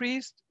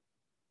decreased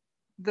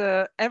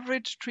the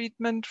average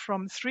treatment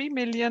from 3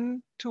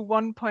 million to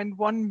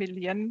 1.1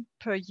 million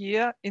per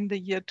year in the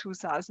year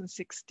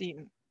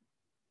 2016.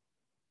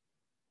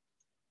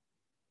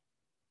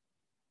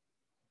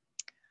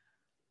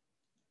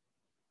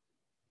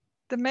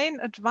 The main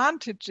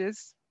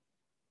advantages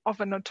of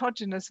an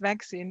autogenous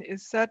vaccine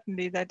is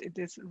certainly that it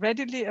is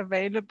readily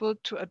available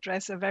to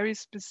address a very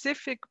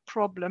specific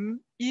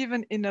problem,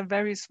 even in a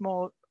very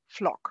small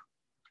flock.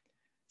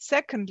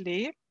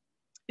 Secondly,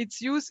 its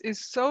use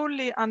is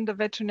solely under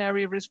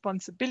veterinary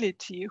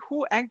responsibility,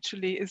 who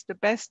actually is the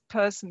best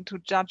person to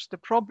judge the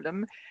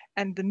problem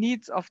and the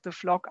needs of the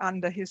flock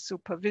under his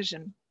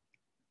supervision.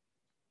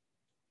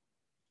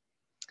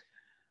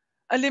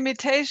 A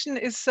limitation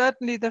is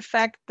certainly the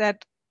fact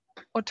that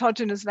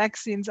autogenous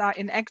vaccines are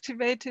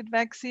inactivated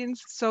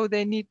vaccines, so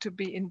they need to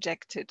be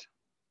injected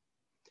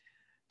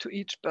to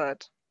each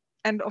bird.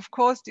 And of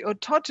course, the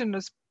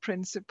autogenous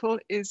principle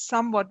is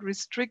somewhat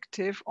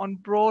restrictive on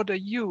broader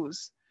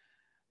use.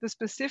 The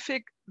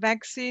specific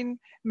vaccine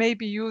may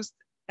be used,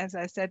 as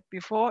I said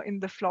before, in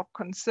the flock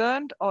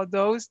concerned or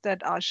those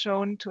that are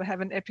shown to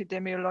have an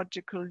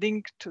epidemiological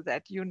link to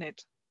that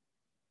unit.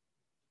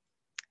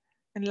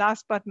 And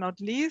last but not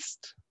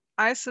least,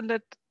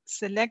 isolate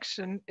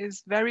selection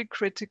is very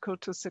critical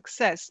to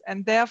success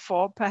and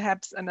therefore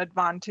perhaps an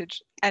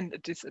advantage and a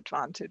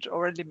disadvantage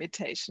or a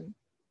limitation.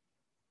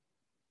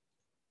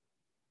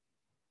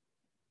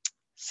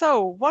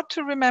 So what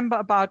to remember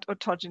about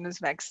autogenous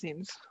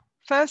vaccines?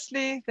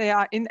 Firstly, they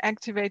are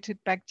inactivated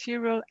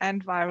bacterial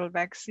and viral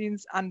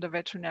vaccines under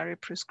veterinary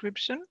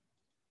prescription.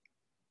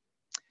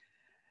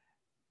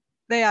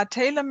 They are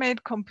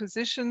tailor-made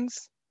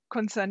compositions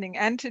concerning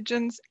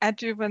antigens,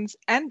 adjuvants,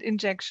 and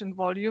injection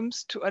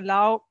volumes to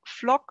allow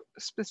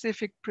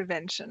flock-specific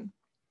prevention.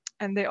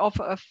 And they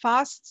offer a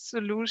fast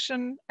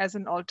solution as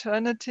an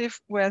alternative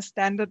where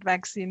standard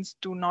vaccines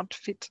do not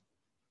fit.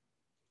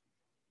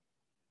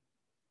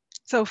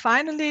 So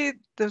finally,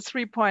 the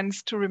 3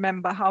 points to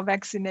remember how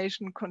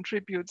vaccination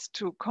contributes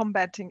to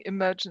combating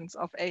emergence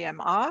of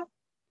AMR.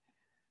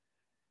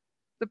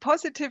 The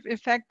positive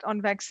effect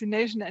on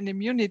vaccination and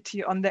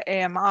immunity on the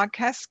AMR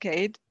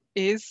cascade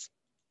is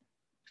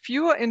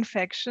fewer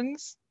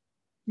infections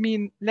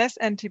mean less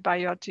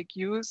antibiotic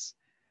use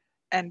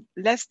and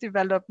less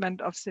development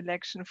of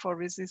selection for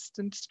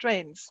resistant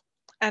strains.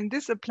 And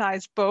this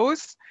applies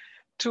both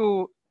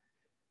to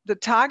the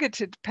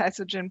targeted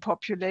pathogen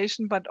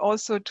population, but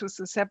also to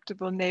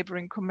susceptible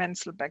neighboring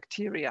commensal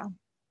bacteria.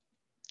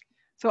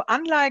 So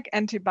unlike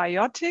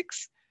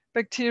antibiotics,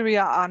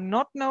 bacteria are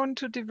not known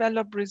to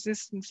develop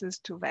resistances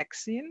to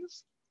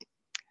vaccines.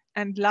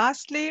 And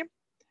lastly,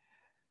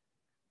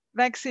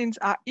 vaccines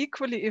are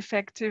equally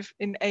effective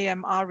in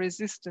AMR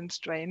resistant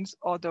strains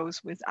or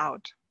those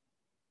without.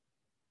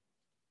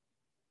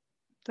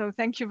 So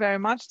thank you very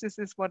much. This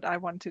is what I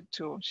wanted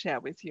to share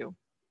with you.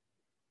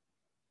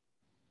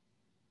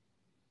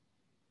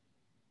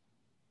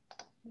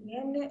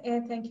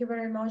 Again, thank you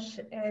very much,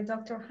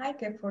 Dr.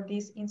 Heike, for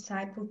this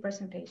insightful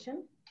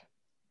presentation.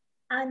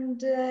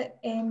 And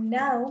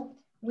now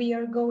we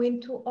are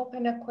going to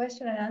open a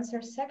question and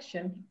answer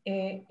section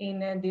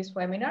in this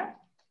webinar.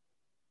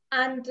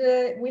 And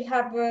we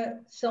have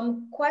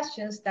some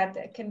questions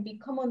that can be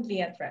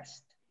commonly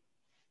addressed.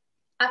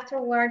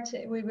 Afterwards,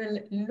 we will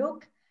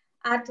look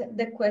at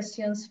the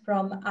questions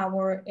from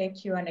our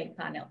Q&A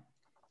panel.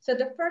 So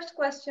the first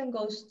question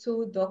goes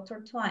to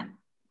Dr. Twan.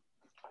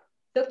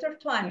 Dr.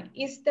 Twan,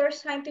 is there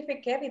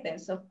scientific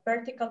evidence of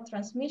vertical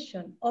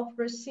transmission of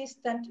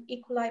resistant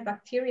E. coli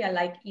bacteria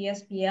like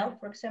ESBL,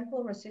 for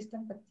example,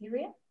 resistant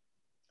bacteria?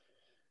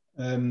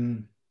 A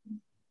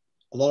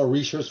lot of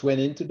research went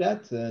into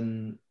that,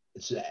 and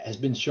it has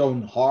been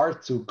shown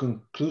hard to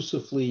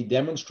conclusively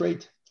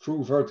demonstrate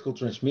through vertical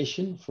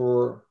transmission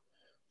for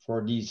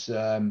these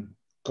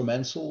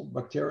commensal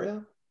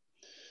bacteria.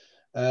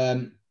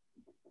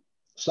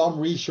 Some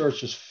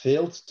researchers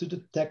failed to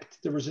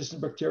detect the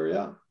resistant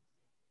bacteria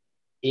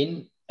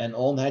in and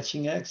on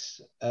hatching eggs.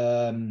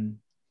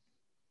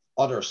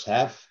 Others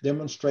have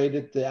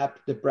demonstrated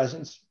the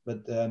presence,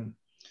 but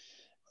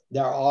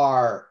there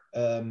are,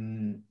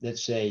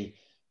 let's say,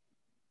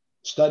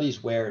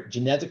 studies where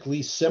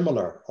genetically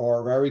similar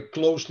or very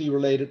closely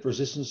related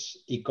resistance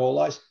E.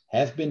 coli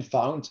have been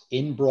found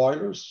in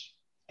broilers,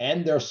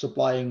 and they're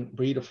supplying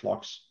breeder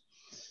flocks,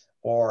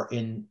 or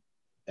in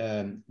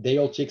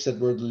day-old chicks that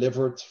were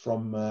delivered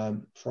from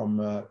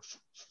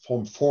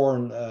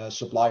foreign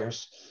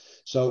suppliers.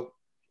 So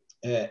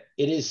it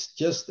is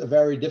just a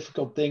very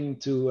difficult thing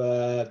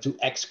to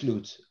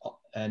exclude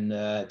and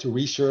to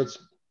research,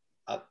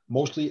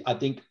 mostly I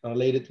think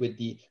related with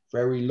the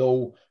very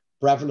low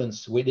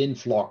prevalence within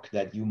flock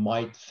that you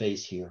might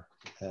face here.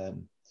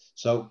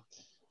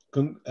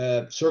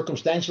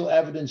 Circumstantial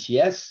evidence,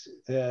 yes.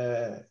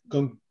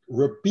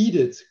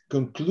 Repeated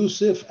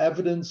conclusive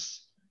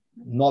evidence,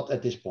 not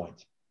at this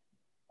point.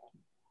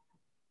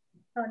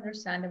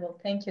 Understandable.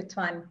 Thank you,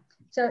 Twan.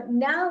 So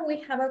now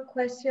we have a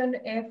question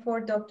for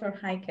Dr.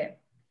 Heike.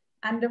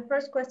 And the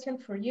first question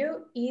for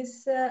you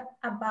is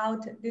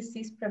about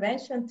disease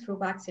prevention through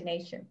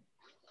vaccination.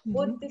 Mm-hmm.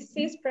 Would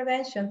disease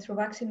prevention through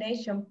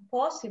vaccination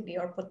possibly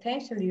or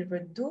potentially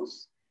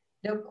reduce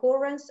the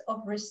occurrence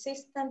of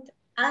resistant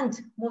and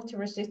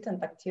multi-resistant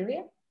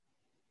bacteria?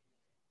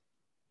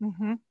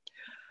 Mm-hmm.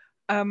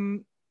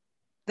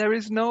 There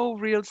is no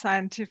real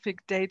scientific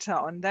data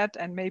on that,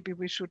 and maybe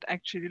we should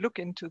actually look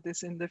into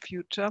this in the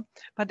future.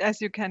 But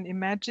as you can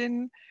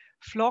imagine,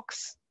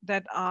 flocks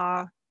that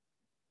are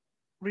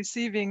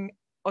receiving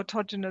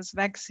autogenous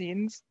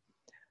vaccines,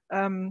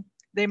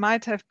 they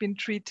might have been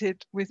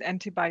treated with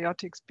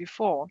antibiotics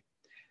before.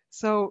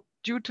 So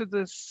due to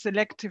the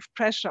selective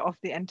pressure of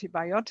the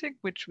antibiotic,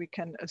 which we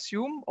can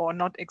assume or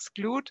not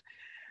exclude,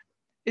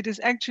 it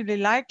is actually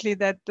likely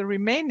that the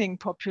remaining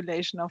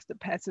population of the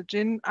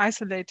pathogen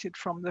isolated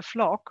from the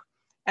flock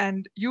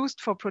and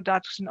used for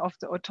production of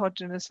the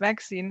autogenous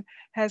vaccine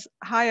has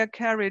higher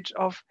carriage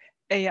of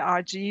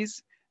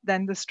ARGs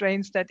than the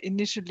strains that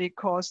initially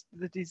caused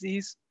the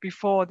disease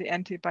before the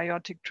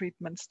antibiotic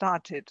treatment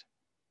started.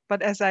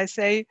 But as I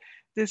say,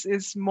 this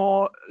is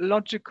more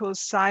logical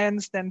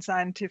science than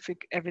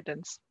scientific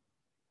evidence.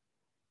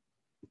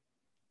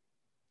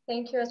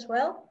 Thank you as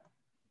well.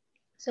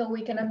 So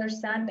we can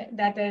understand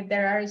that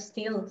there are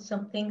still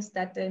some things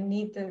that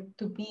need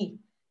to be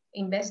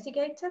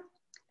investigated,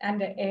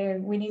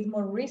 and we need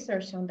more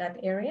research on that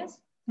areas.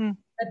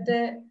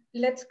 But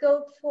let's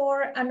go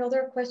for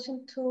another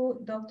question to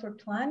Dr.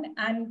 Twan,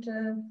 and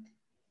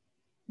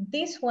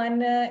this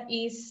one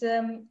is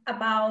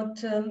about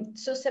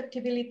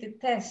susceptibility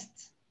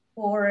tests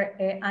for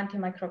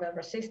antimicrobial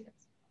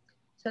resistance.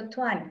 So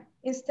Twan,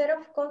 instead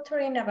of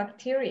culturing a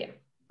bacteria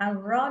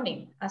and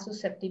running a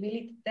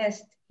susceptibility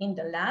test in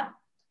the lab,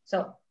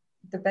 so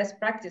the best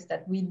practice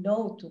that we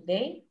know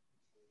today,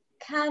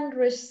 can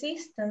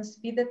resistance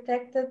be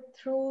detected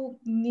through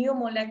new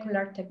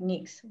molecular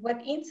techniques?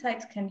 What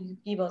insights can you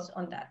give us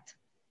on that?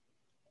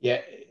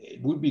 Yeah,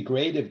 it would be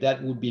great if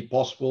that would be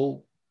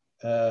possible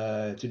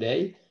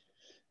today.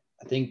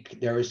 I think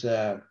there is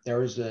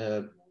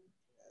a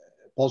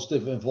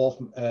positive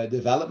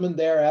development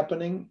there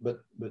happening,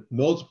 but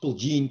multiple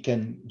genes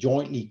can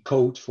jointly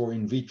code for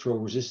in vitro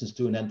resistance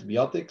to an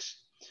antibiotics.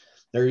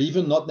 They're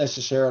even not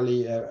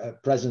necessarily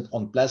present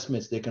on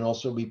plasmids. They can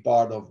also be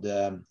part of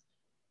the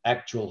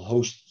actual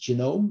host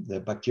genome, the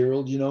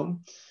bacterial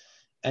genome.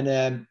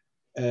 And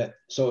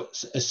so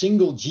a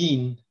single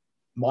gene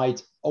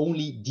might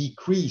only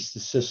decrease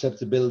the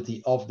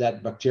susceptibility of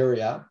that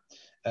bacteria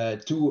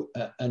to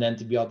an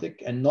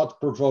antibiotic and not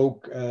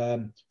provoke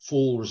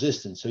full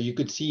resistance. So you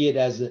could see it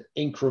as an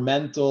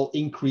incremental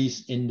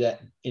increase in the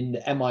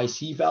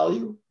MIC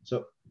value.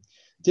 So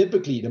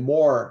typically the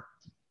more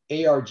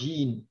AR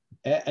gene,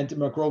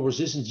 antimicrobial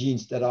resistance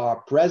genes that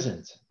are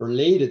present,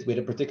 related with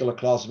a particular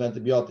class of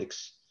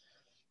antibiotics,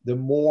 the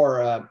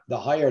more, the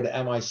higher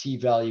the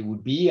MIC value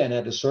would be. And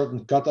at a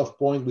certain cutoff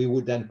point, we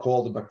would then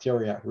call the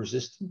bacteria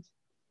resistant.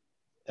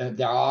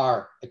 There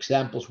are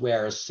examples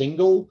where a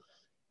single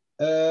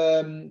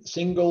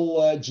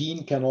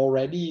gene can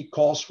already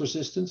cause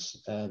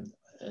resistance. A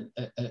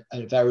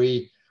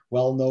very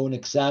well-known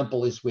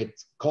example is with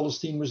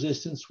colistin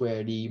resistance,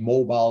 where the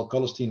mobile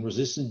colistin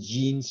resistance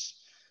genes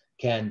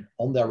can,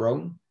 on their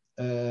own,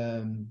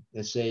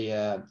 let's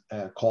say,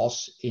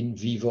 cause in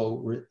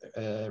vivo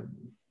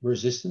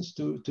resistance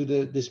to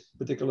this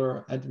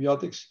particular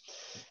antibiotics.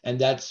 And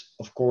that's,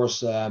 of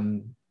course,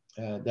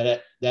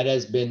 that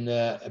has been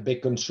a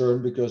big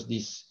concern, because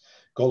these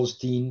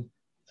colistin,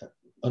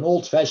 an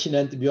old-fashioned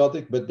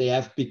antibiotic, but they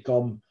have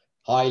become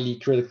highly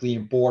critically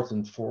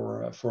important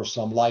for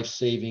some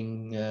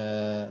life-saving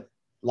in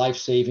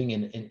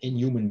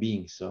human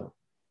beings. So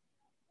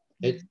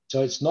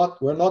it's not,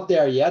 we're not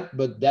there yet,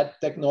 but that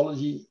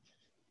technology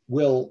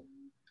will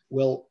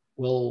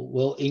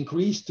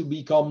increase to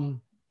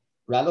become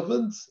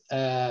relevant.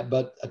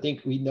 But I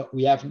think we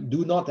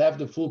do not have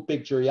the full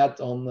picture yet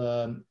on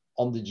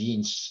the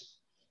genes.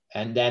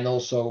 And then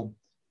also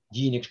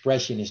gene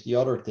expression is the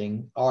other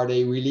thing. Are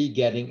they really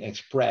getting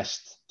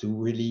expressed to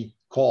really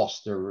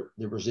cause the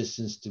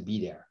resistance to be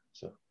there?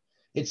 So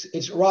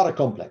it's rather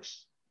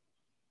complex.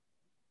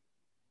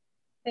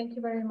 Thank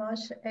you very much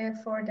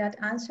for that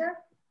answer.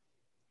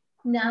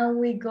 Now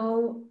we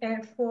go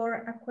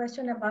for a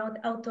question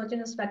about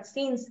autogenous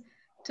vaccines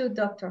to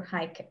Dr.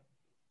 Heike.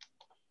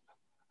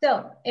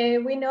 So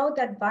we know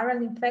that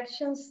viral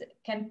infections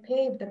can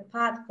pave the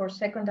path for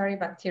secondary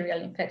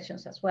bacterial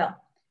infections as well,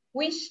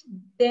 which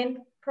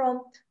then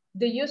prompt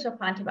the use of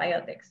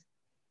antibiotics.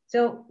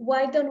 So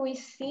why don't we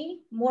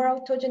see more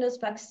autogenous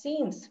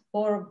vaccines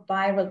for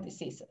viral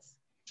diseases?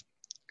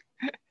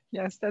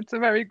 Yes, that's a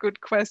very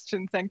good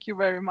question. Thank you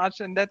very much.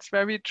 And that's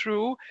very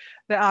true.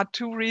 There are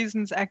two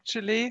reasons,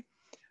 actually.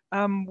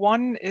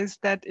 One is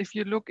that if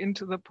you look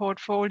into the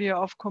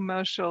portfolio of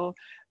commercial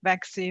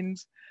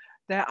vaccines,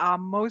 there are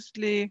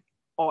mostly,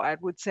 or I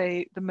would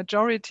say the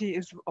majority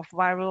is of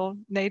viral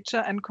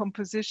nature and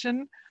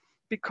composition,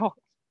 because,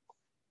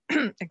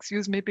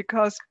 excuse me,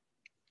 because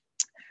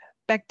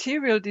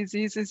bacterial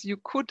diseases you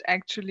could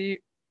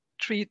actually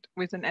treat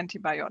with an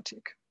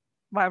antibiotic.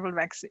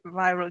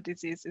 Viral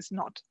disease is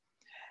not.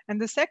 And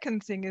the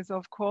second thing is,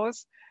 of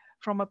course,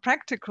 from a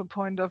practical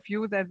point of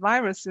view, that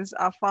viruses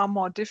are far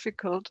more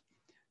difficult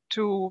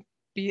to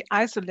be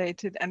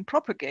isolated and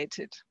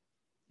propagated.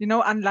 You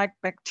know, unlike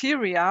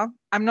bacteria,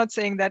 I'm not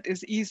saying that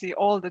is easy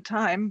all the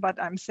time,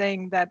 but I'm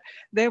saying that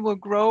they will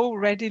grow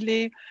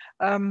readily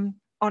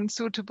on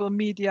suitable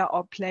media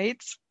or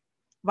plates.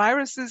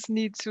 Viruses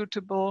need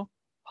suitable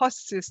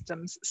host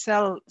systems,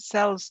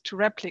 cells to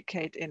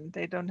replicate in.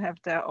 They don't have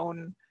their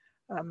own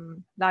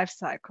life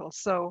cycle.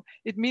 So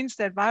it means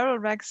that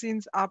viral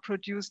vaccines are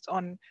produced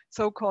on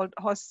so-called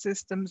host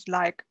systems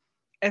like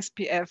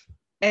SPF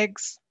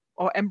eggs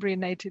or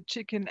embryonated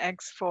chicken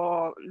eggs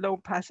for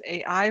low-pass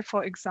AI,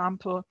 for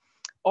example,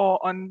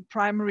 or on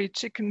primary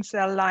chicken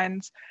cell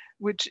lines,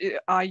 which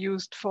are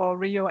used for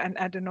Rio and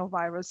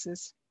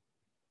adenoviruses.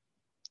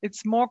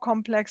 It's more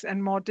complex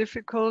and more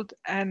difficult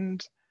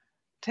and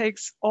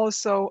takes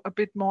also a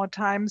bit more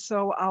time.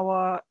 So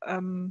our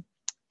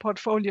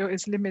portfolio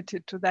is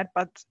limited to that,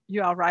 but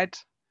you are right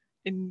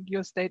in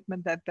your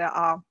statement that there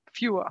are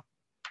fewer.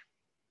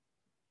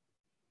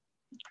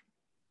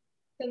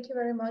 Thank you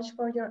very much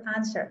for your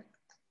answer.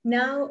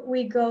 Now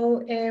we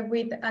go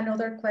with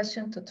another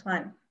question to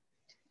Twan.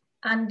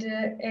 And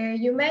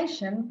you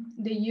mentioned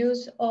the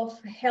use of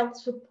health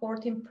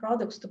supporting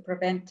products to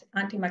prevent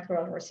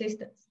antimicrobial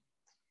resistance.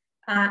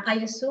 I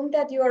assume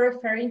that you are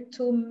referring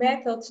to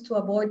methods to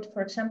avoid,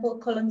 for example,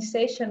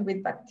 colonization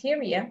with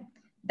bacteria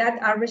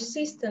that are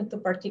resistant to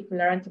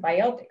particular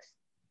antibiotics.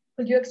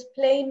 Could you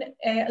explain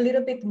a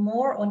little bit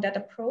more on that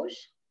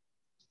approach?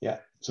 Yeah,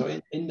 so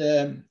in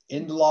the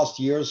last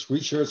years,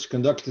 research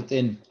conducted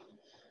in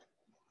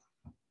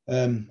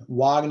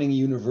Wageningen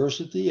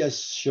University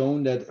has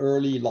shown that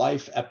early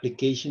life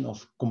application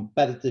of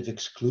competitive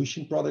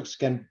exclusion products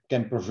can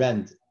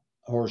prevent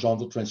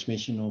horizontal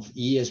transmission of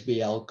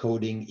ESBL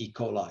coding E.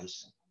 coli.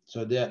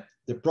 So the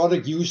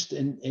product used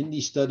in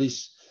these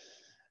studies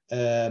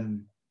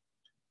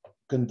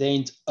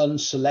contained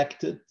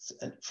unselected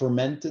and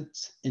fermented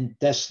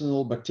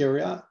intestinal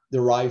bacteria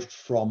derived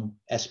from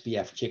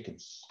SPF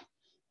chickens.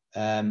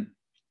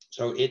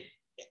 So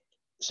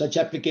such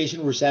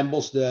application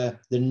resembles the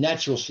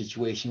natural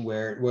situation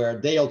where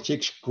day-old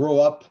chicks grow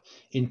up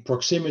in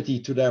proximity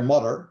to their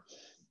mother,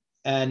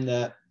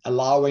 and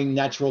allowing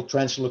natural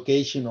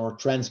translocation or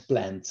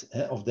transplant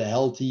of the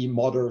healthy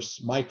mother's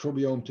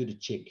microbiome to the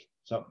chick.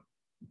 So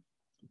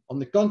on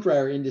the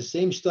contrary, in the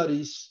same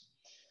studies,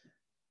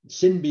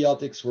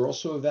 symbiotics were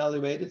also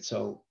evaluated,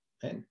 so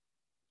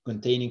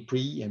containing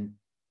pre and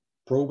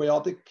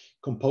probiotic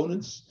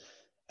components.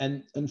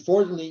 And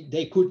unfortunately,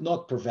 they could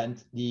not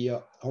prevent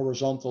the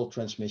horizontal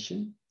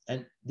transmission.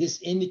 And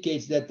this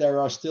indicates that there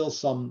are still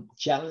some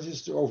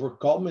challenges to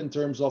overcome in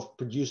terms of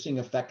producing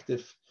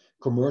effective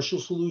commercial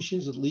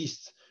solutions, at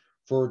least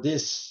for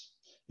this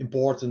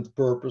important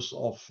purpose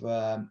of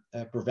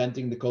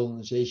preventing the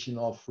colonization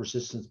of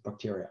resistant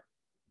bacteria.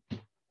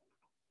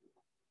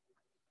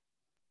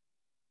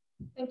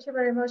 Thank you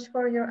very much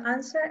for your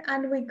answer.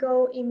 And we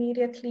go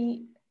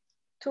immediately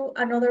to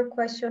another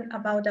question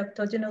about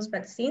autogenous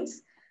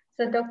vaccines.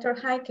 So Dr.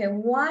 Heike,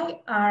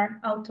 why are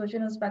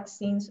autogenous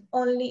vaccines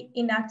only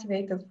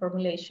inactivated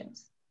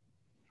formulations?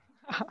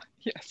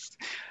 Yes,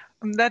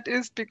 that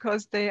is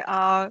because they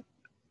are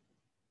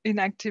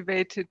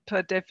inactivated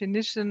per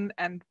definition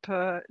and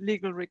per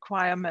legal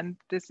requirement.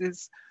 This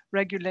is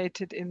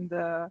regulated in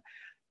the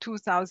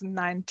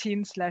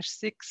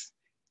 2019/6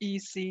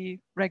 EC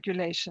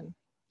regulation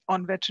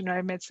on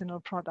veterinary medicinal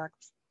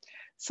products.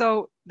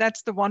 So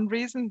that's the one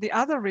reason. The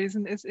other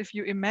reason is if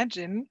you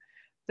imagine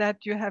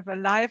that you have a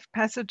live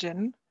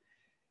pathogen,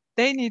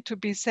 they need to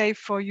be safe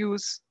for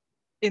use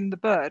in the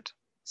bird.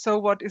 So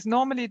what is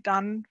normally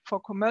done for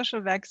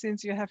commercial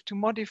vaccines, you have to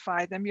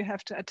modify them, you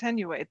have to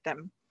attenuate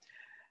them.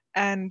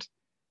 And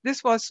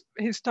this was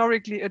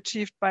historically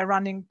achieved by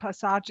running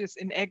passages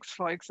in eggs,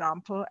 for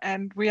example.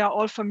 And we are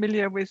all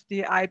familiar with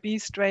the IB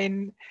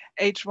strain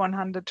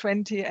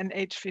H120 and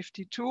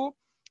H52,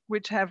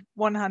 which have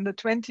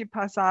 120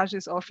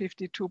 passages or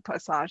 52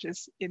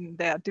 passages in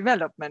their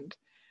development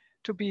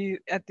to be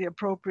at the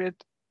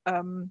appropriate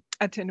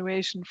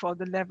attenuation for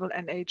the level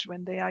and age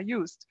when they are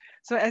used.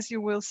 So as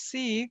you will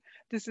see,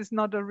 this is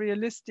not a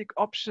realistic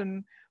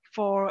option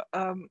for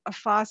a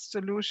fast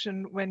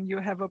solution when you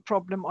have a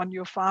problem on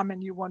your farm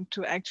and you want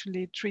to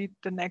actually treat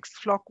the next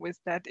flock with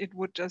that. It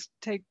would just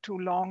take too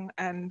long,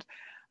 and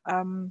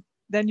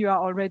then you are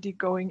already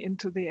going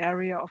into the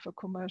area of a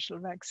commercial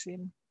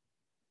vaccine.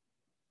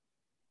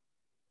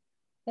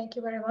 Thank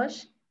you very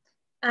much.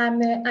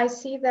 I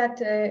see that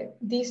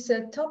this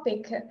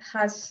topic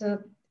has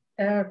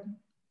a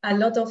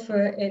lot of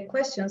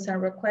questions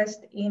and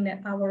requests in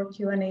our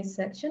Q&A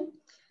section.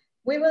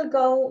 We will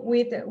go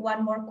with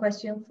one more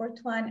question for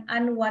Twan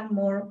and one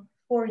more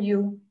for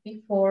you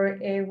before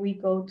we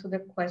go to the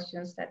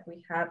questions that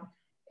we have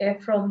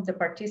from the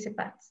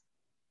participants.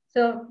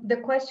 So the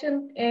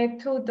question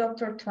to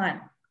Dr.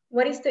 Twan,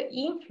 what is the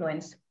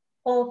influence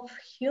of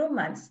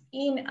humans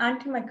in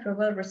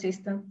antimicrobial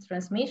resistant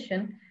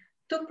transmission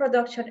to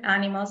production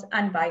animals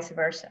and vice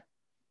versa?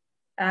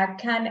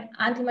 Can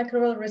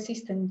antimicrobial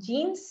resistant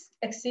genes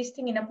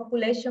existing in a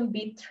population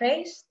be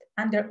traced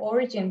and their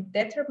origin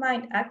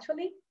determined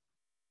actually?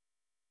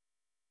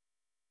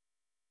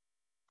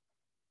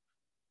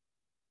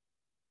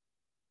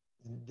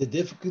 The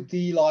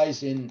difficulty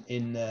lies in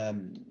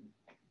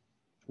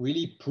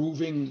really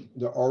proving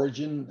the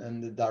origin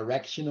and the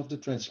direction of the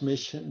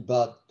transmission,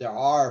 but there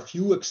are a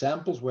few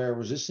examples where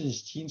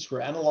resistance genes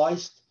were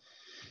analyzed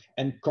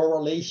and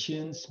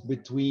correlations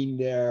between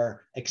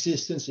their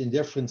existence in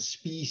different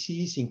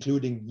species,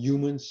 including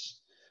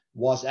humans,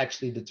 was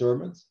actually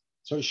determined.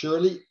 So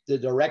surely the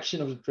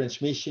direction of the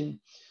transmission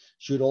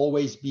should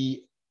always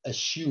be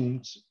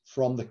assumed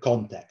from the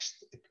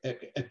context.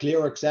 A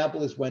clear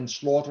example is when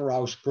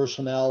slaughterhouse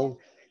personnel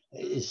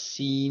is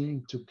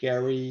seen to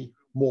carry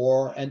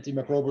more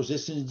antimicrobial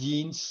resistance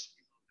genes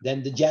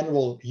than the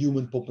general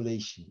human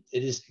population.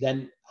 It is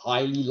then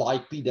highly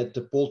likely that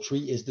the poultry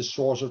is the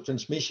source of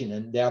transmission,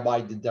 and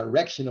thereby the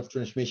direction of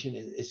transmission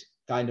is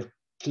kind of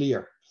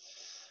clear.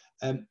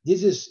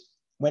 This is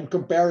when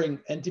comparing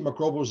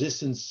antimicrobial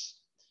resistance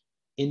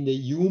in the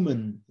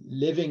human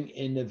living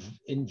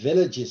in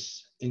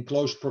villages in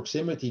close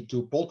proximity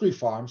to poultry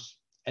farms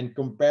and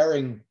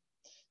comparing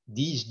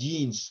these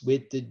genes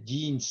with the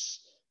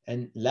genes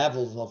and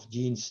levels of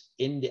genes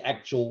in the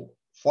actual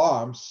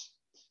farms,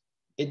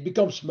 it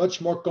becomes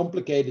much more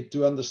complicated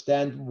to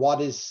understand what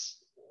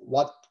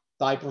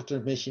type of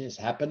transmission is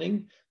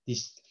happening.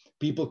 These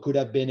people could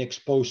have been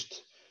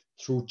exposed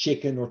through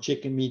chicken or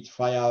chicken meat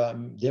via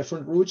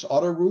different routes,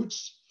 other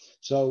routes.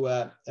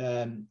 So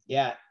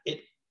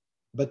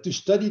but to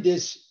study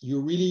this,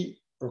 you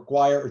really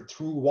require a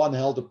true One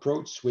Health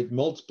approach with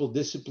multiple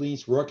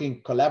disciplines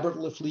working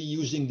collaboratively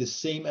using the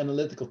same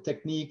analytical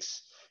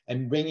techniques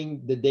and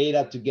bringing the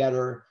data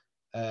together.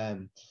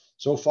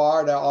 So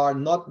far, there are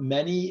not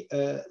many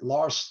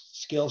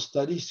large-scale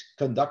studies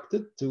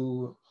conducted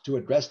to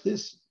address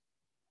this.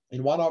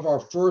 In one of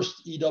our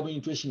first EW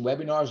Nutrition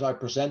webinars, I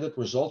presented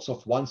results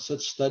of one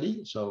such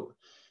study. So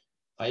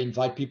I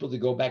invite people to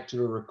go back to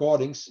the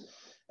recordings.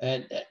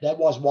 And that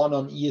was one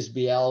on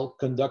ESBL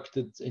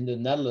conducted in the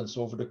Netherlands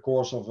over the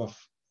course of a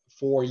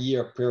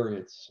 4-year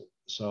period.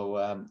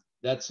 So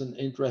that's an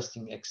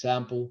interesting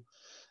example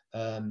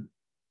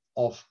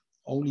of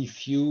only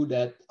few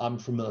that I'm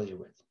familiar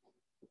with.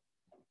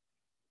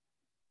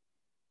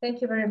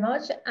 Thank you very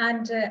much.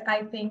 And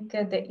I think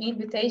the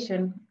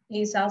invitation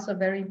is also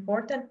very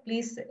important.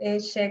 Please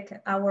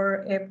check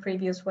our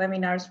previous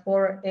webinars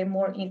for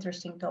more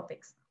interesting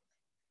topics.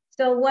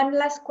 So one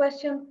last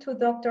question to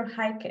Dr.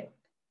 Heike.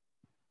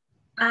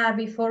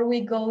 before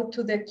we go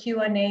to the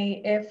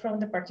Q&A from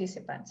the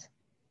participants.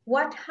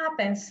 What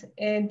happens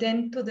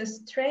then to the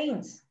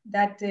strains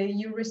that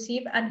you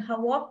receive, and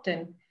how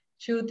often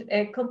should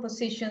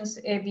compositions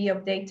be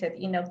updated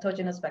in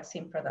autogenous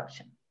vaccine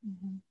production?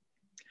 Mm-hmm.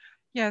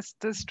 Yes,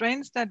 the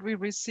strains that we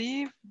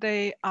receive,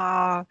 they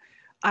are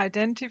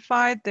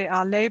identified, they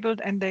are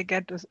labeled, and they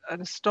get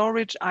a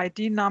storage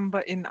ID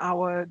number in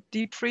our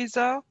deep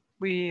freezer.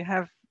 We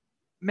have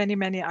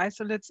many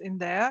isolates in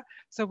there,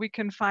 so we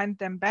can find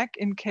them back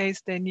in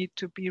case they need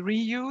to be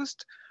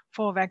reused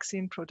for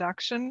vaccine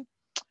production.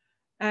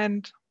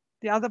 And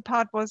the other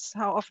part was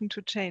how often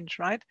to change,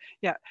 right?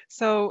 Yeah,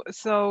 so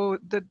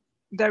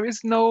there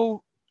is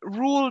no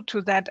rule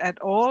to that at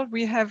all.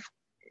 We have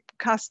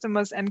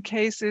customers and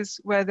cases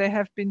where they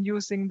have been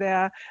using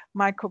their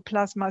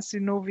Mycoplasma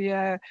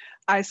synoviae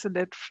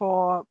isolate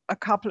for a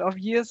couple of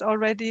years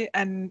already,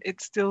 and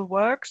it still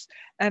works.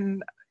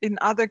 And in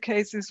other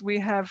cases, we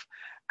have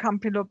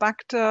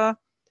Campylobacter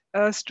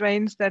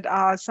strains that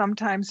are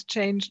sometimes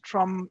changed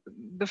from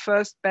the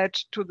first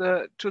batch to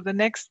the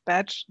next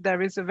batch.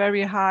 There is a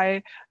very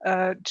high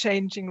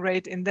changing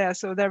rate in there,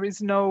 so there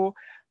is no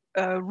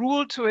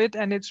rule to it,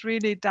 and it's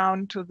really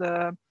down to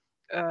the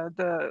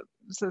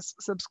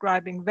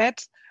subscribing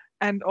vet.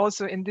 And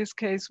also in this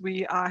case,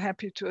 we are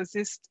happy to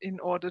assist in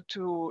order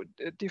to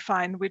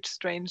define which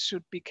strains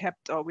should be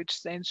kept or which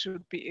strains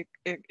should be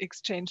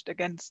exchanged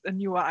against a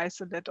newer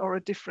isolate or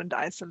a different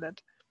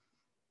isolate.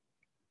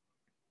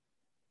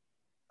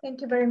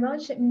 Thank you very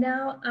much.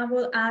 Now I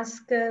will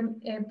ask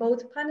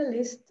both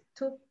panelists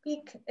to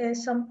pick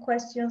some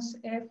questions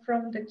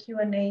from the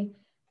Q&A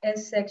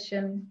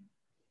section.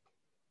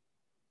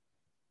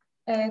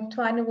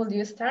 Twan, will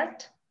you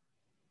start?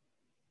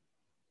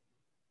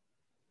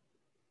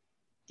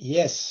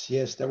 Yes,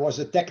 there was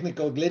a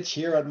technical glitch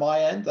here at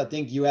my end. I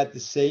think you had the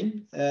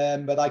same,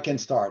 but I can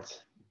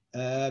start.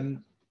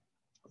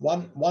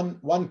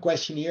 One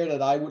question here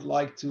that I would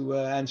like to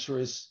answer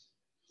is,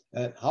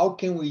 how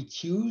can we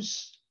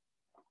choose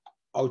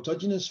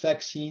autogenous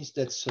vaccines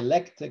that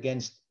select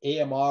against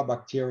AMR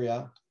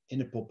bacteria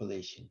in a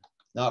population?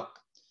 Now,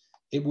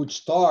 it would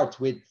start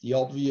with the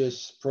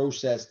obvious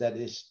process that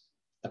is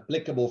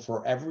applicable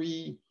for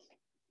every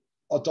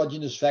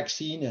autogenous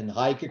vaccine, and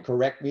Heike,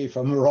 correct me if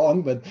I'm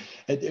wrong, but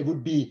it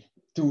would be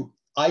to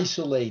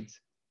isolate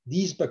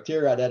these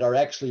bacteria that are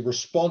actually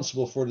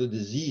responsible for the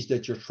disease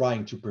that you're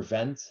trying to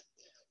prevent,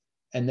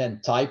 and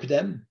then type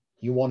them.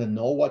 You want to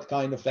know what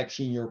kind of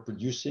vaccine you're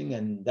producing,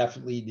 and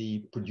definitely the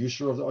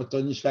producer of the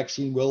autogenous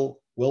vaccine will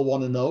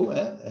want to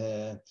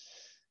know.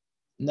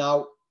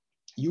 Now,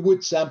 you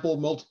would sample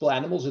multiple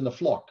animals in a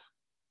flock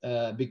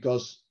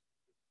because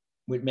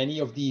with many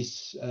of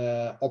these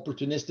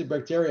opportunistic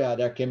bacteria,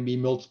 there can be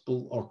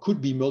multiple or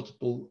could be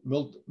multiple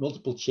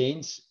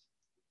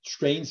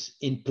strains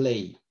in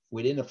play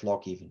within a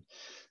flock even.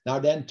 Now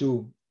then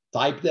to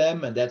type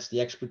them, and that's the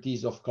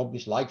expertise of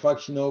companies like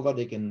Vaxxinova,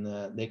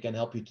 they can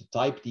help you to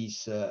type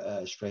these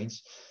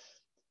strains.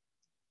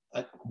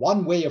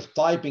 One way of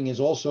typing is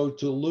also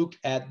to look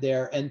at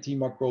their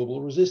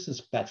antimicrobial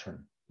resistance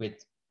pattern with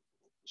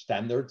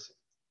standard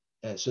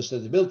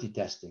susceptibility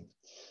testing.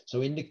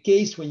 So in the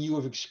case when you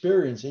have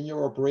experienced in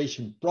your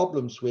operation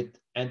problems with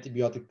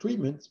antibiotic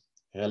treatment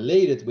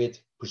related with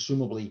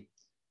presumably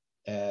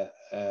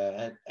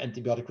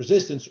antibiotic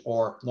resistance,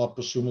 or not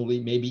presumably,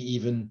 maybe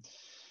even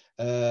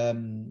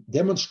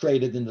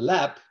demonstrated in the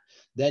lab,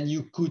 then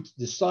you could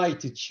decide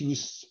to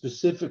choose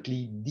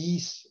specifically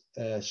these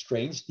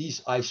strains,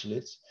 these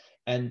isolates,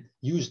 and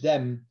use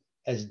them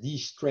as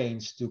these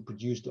strains to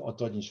produce the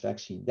autogenous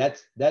vaccine.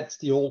 That's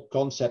the whole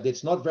concept.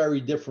 It's not very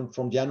different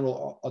from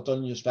general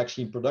autogenous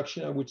vaccine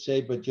production, I would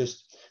say, but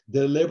just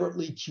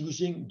deliberately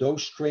choosing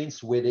those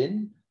strains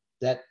within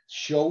that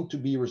show to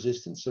be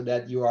resistant so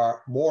that you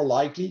are more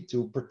likely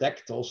to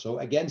protect also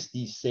against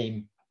these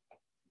same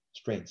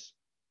strains.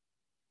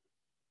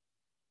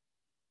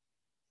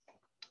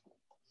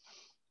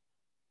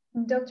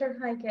 Dr.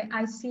 Heike,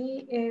 I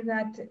see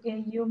that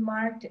you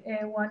marked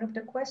one of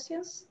the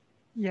questions.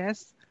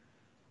 Yes.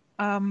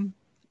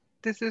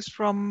 This is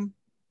from,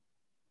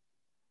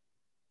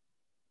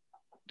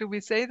 do we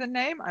say the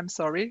name? I'm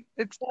sorry.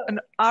 It's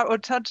are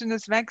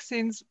autogenous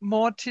vaccines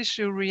more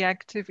tissue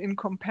reactive in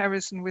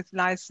comparison with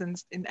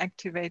licensed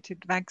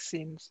inactivated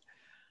vaccines?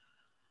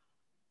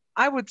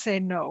 I would say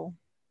no.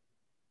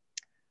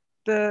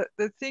 The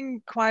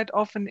thing quite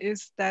often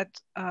is that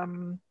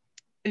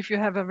if you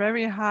have a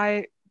very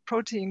high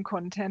protein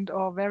content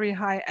or very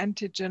high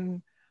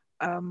antigen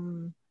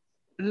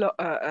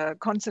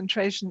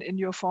concentration in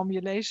your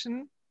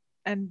formulation,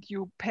 and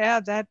you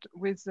pair that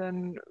with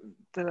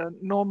the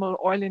normal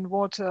oil in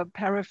water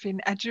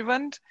paraffin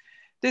adjuvant,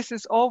 this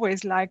is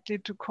always likely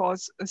to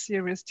cause a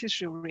serious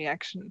tissue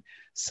reaction.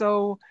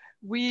 So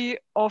we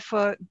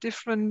offer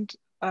different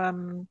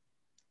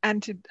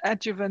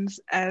anti-adjuvants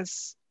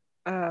as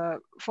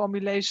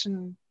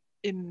formulation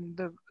in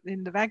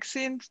the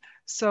vaccines.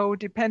 So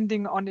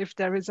depending on if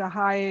there is a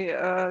high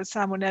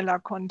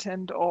salmonella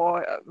content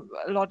or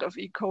a lot of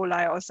E.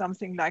 coli or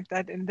something like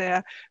that in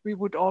there, we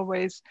would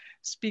always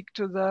speak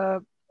to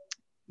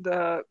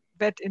the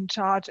vet in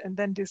charge and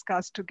then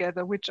discuss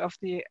together which of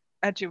the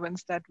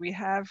adjuvants that we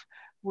have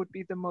would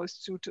be the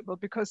most suitable,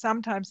 because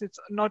sometimes it's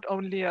not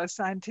only a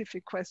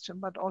scientific question,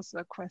 but also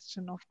a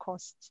question of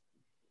costs.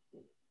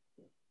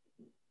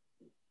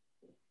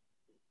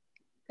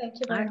 Thank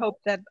you very I much. hope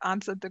that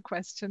answered the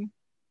question.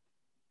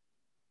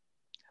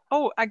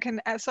 Oh,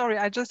 sorry,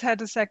 I just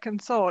had a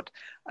second thought.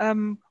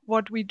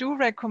 What we do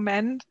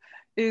recommend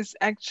is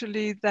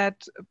actually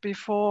that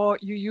before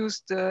you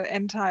use the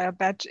entire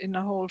batch in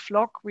a whole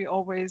flock, we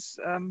always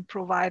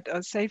provide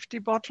a safety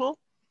bottle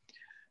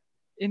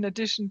in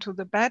addition to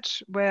the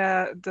batch,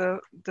 where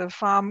the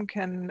farm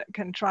can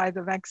try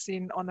the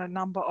vaccine on a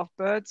number of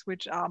birds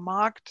which are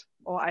marked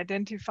or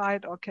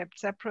identified or kept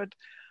separate,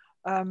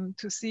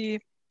 to see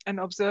and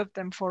observe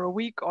them for a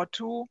week or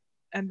two,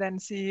 and then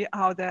see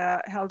how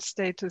their health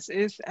status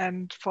is.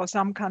 And for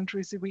some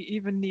countries, we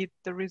even need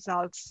the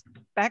results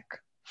back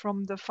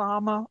from the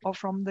farmer or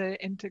from the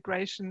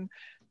integration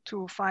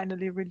to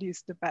finally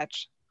release the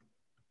batch.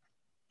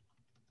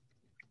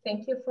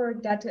 Thank you for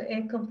that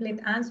complete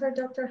answer,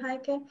 Dr.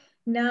 Heike.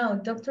 Now,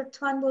 Dr.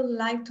 Twan would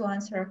like to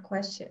answer a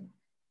question.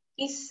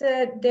 Is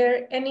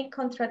there any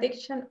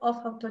contradiction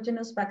of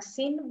autogenous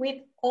vaccine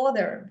with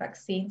other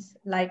vaccines,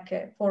 like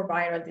for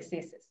viral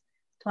diseases?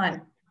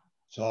 Twan.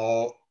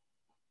 So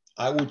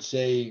I would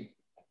say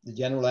the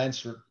general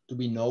answer to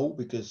be no,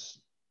 because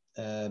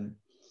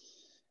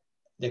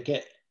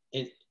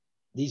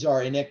these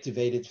are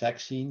inactivated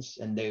vaccines,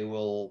 and they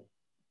will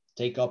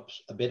take up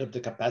a bit of the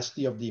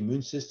capacity of the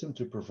immune system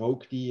to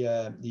provoke the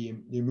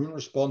immune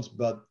response,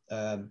 but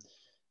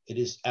it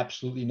is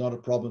absolutely not a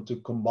problem to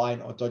combine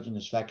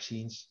autogenous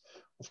vaccines.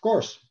 Of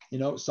course, you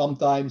know,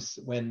 sometimes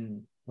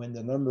when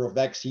the number of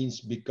vaccines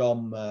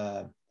become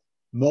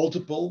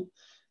multiple,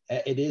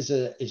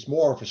 it's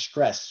more of a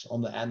stress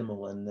on the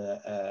animal. And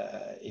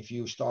if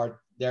you start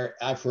there,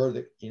 I've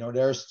heard, you know,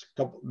 there's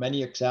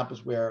many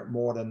examples where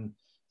more than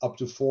up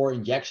to 4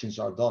 injections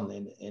are done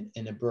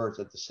in a bird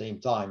at the same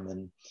time.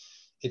 And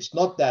it's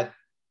not that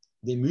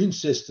the immune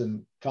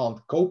system can't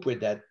cope with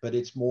that, but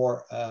it's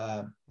more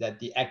that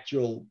the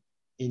actual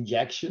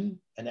injection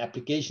and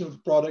application of the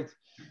product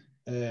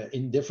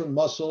in different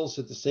muscles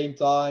at the same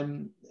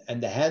time,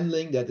 and the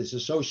handling that is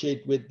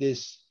associated with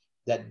this,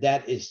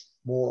 that is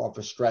more of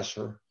a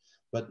stressor.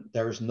 But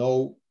there is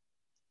no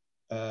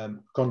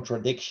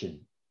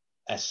contradiction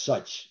as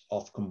such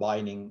of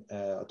combining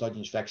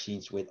autogenous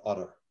vaccines with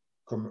other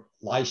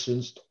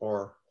licensed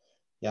or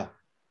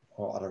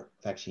other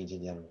vaccines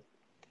in general.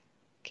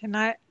 Can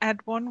I add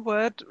one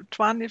word,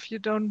 Twan, if you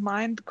don't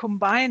mind?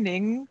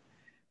 Combining,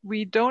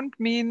 we don't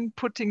mean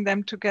putting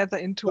them together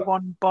into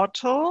one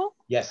bottle.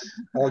 Yes,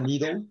 or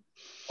needle.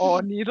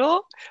 Or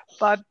needle,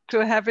 but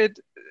to have it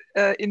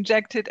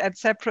injected at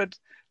separate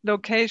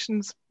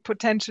locations,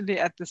 potentially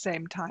at the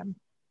same time.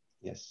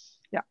 Yes.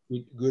 Yeah.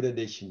 Good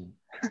addition.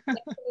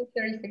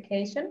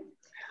 Clarification.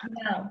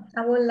 Now,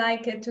 I would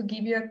like to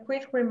give you a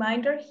quick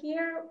reminder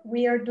here.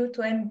 We are due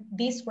to end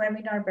this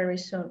webinar very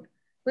soon.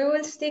 We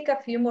will stick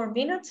a few more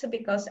minutes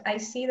because I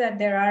see that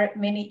there are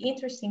many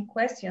interesting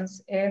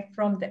questions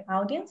from the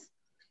audience.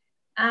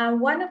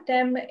 One of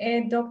them,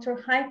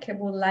 Dr. Heike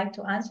would like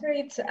to answer.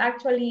 It's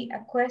actually a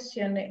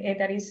question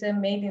that is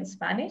made in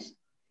Spanish.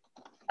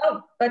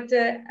 Oh, but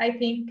I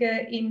think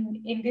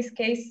in this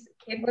case,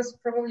 it was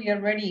probably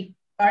already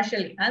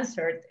partially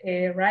answered,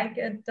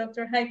 right,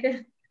 Dr.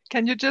 Heike?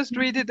 Can you just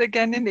read it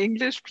again in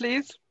English,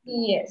 please?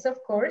 Yes,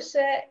 of course.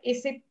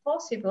 Is it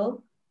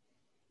possible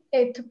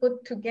to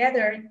put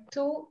together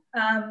two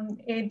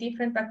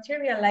different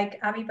bacteria like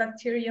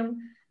Avibacterium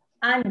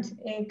and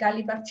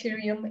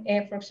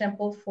Galibacterium, for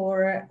example,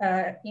 for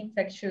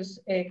infectious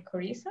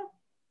coryza?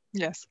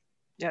 Yes,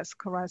 yes,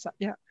 coryza,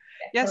 yeah.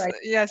 Yes, right.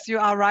 Yes, you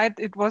are right.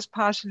 It was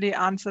partially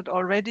answered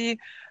already.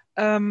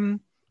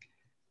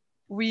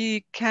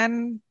 We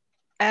can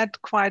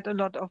add quite a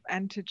lot of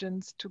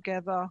antigens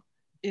together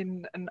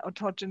in an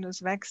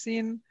autogenous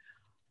vaccine,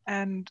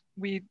 and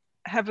we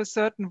have a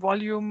certain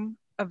volume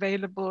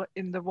available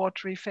in the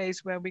watery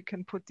phase where we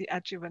can put the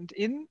adjuvant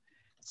in.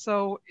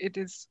 So it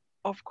is,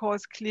 of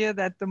course, clear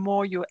that the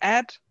more you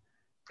add,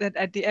 that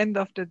at the end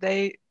of the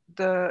day,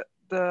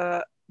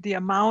 the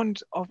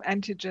amount of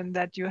antigen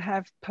that you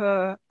have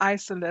per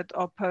isolate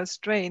or per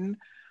strain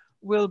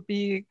will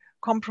be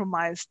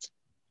compromised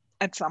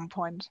at some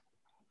point.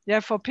 Yeah,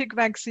 for pig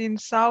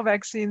vaccines, sow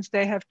vaccines,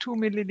 they have 2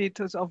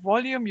 milliliters of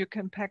volume. You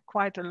can pack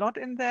quite a lot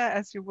in there,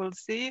 as you will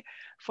see.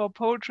 For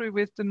poultry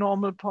with the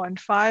normal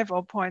 0.5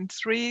 or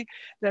 0.3,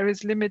 there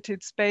is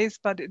limited space,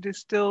 but it is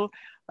still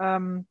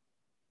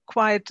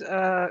quite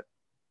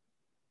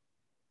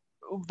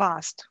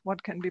vast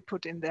what can be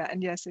put in there.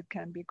 And yes, it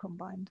can be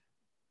combined.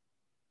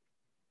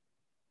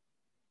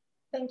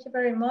 Thank you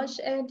very much,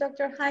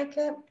 Dr.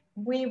 Heike.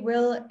 We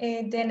will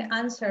then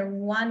answer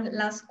one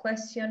last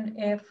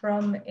question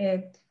from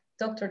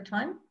Dr.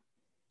 Twan.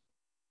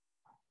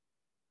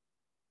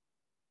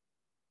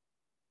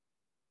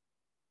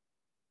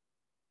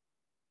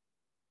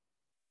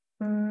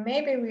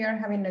 Maybe we are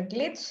having a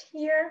glitch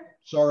here.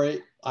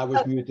 Sorry, I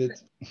was muted.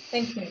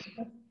 Thank you.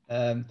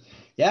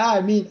 Yeah,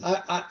 I mean,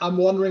 I'm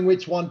wondering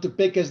which one to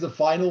pick as the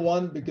final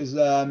one, because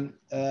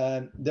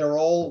they're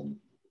all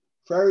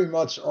very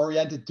much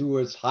oriented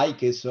towards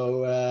Heike.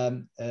 So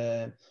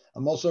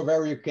I'm also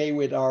very okay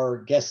with our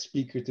guest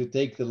speaker to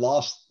take the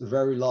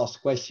very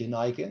last question,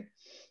 Heike.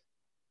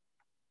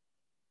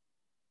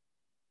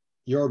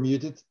 You're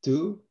muted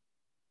too.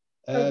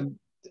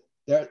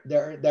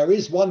 There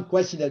is one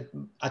question that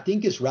I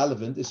think is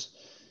relevant.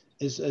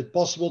 Is it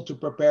possible to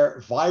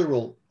prepare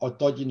viral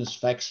autogenous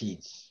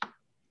vaccines?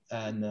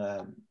 And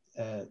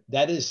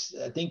that is,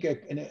 I think,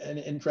 an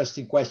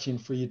interesting question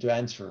for you to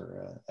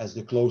answer as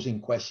the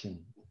closing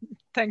question.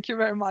 Thank you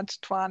very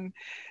much, Twan.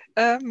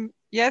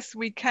 Yes,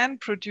 we can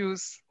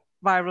produce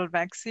viral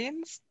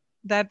vaccines.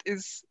 That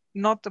is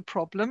not the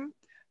problem.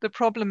 The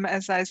problem,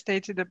 as I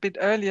stated a bit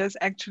earlier, is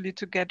actually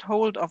to get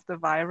hold of the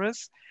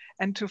virus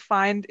and to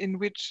find in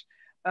which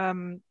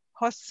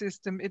host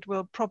system it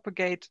will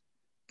propagate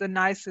the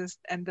nicest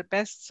and the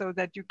best, so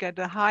that you get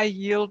a high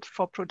yield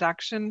for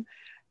production.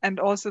 And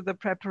also the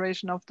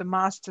preparation of the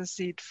master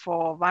seed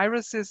for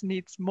viruses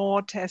needs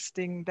more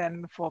testing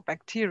than for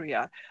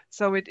bacteria.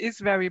 So it is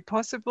very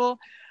possible.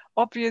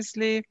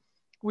 Obviously,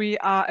 we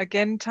are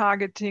again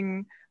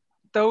targeting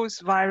those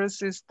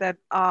viruses that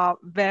are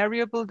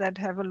variable, that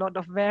have a lot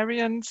of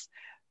variants,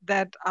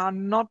 that are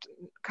not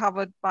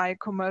covered by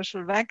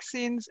commercial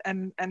vaccines.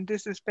 And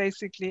this is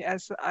basically,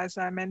 as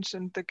I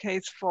mentioned, the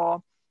case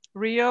for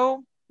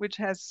Rio, which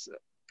has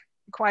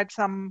quite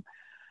some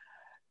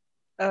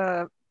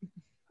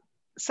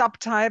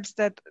subtypes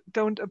that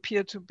don't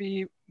appear to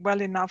be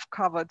well enough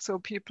covered. So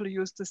people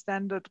use the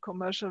standard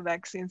commercial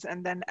vaccines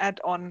and then add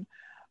on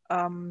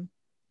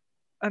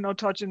an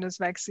autogenous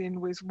vaccine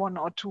with 1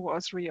 or 2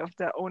 or 3 of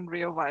their own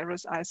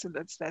reovirus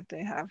isolates that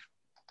they have.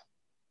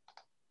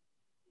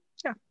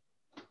 Yeah.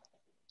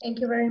 Thank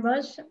you very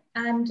much.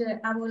 And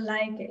I would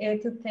like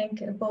to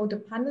thank both the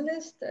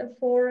panelists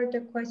for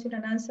the question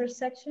and answer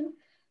section,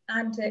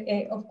 and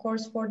of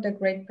course for the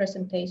great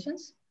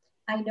presentations.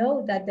 I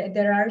know that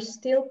there are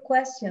still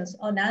questions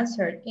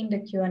unanswered in the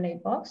Q&A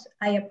box.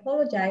 I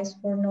apologize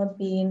for not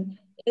being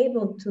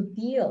able to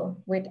deal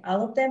with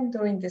all of them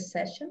during this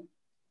session.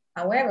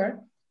 However,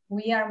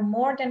 we are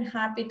more than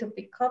happy to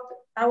pick up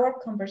our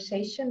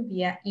conversation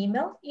via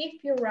email.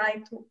 If you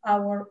write to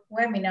our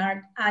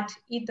webinar at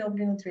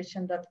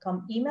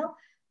ewnutrition.com email,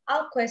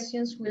 all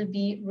questions will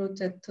be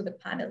routed to the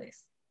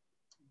panelists.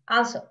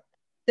 Also,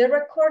 the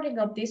recording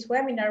of this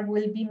webinar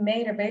will be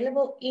made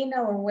available in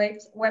our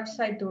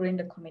website during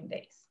the coming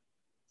days.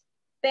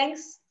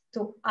 Thanks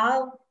to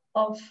all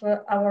of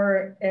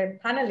our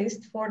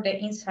panelists for the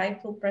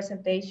insightful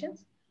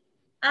presentations.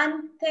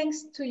 And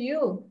thanks to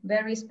you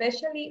very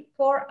especially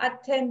for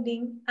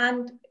attending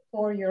and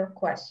for your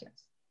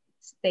questions.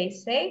 Stay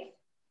safe,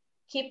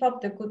 keep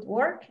up the good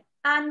work,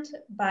 and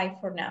bye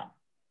for now.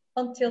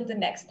 Until the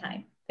next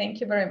time. Thank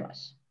you very much.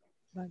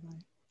 Bye-bye.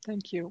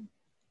 Thank you.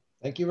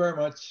 Thank you very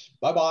much.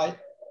 Bye-bye.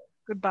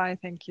 Goodbye.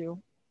 Thank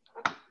you.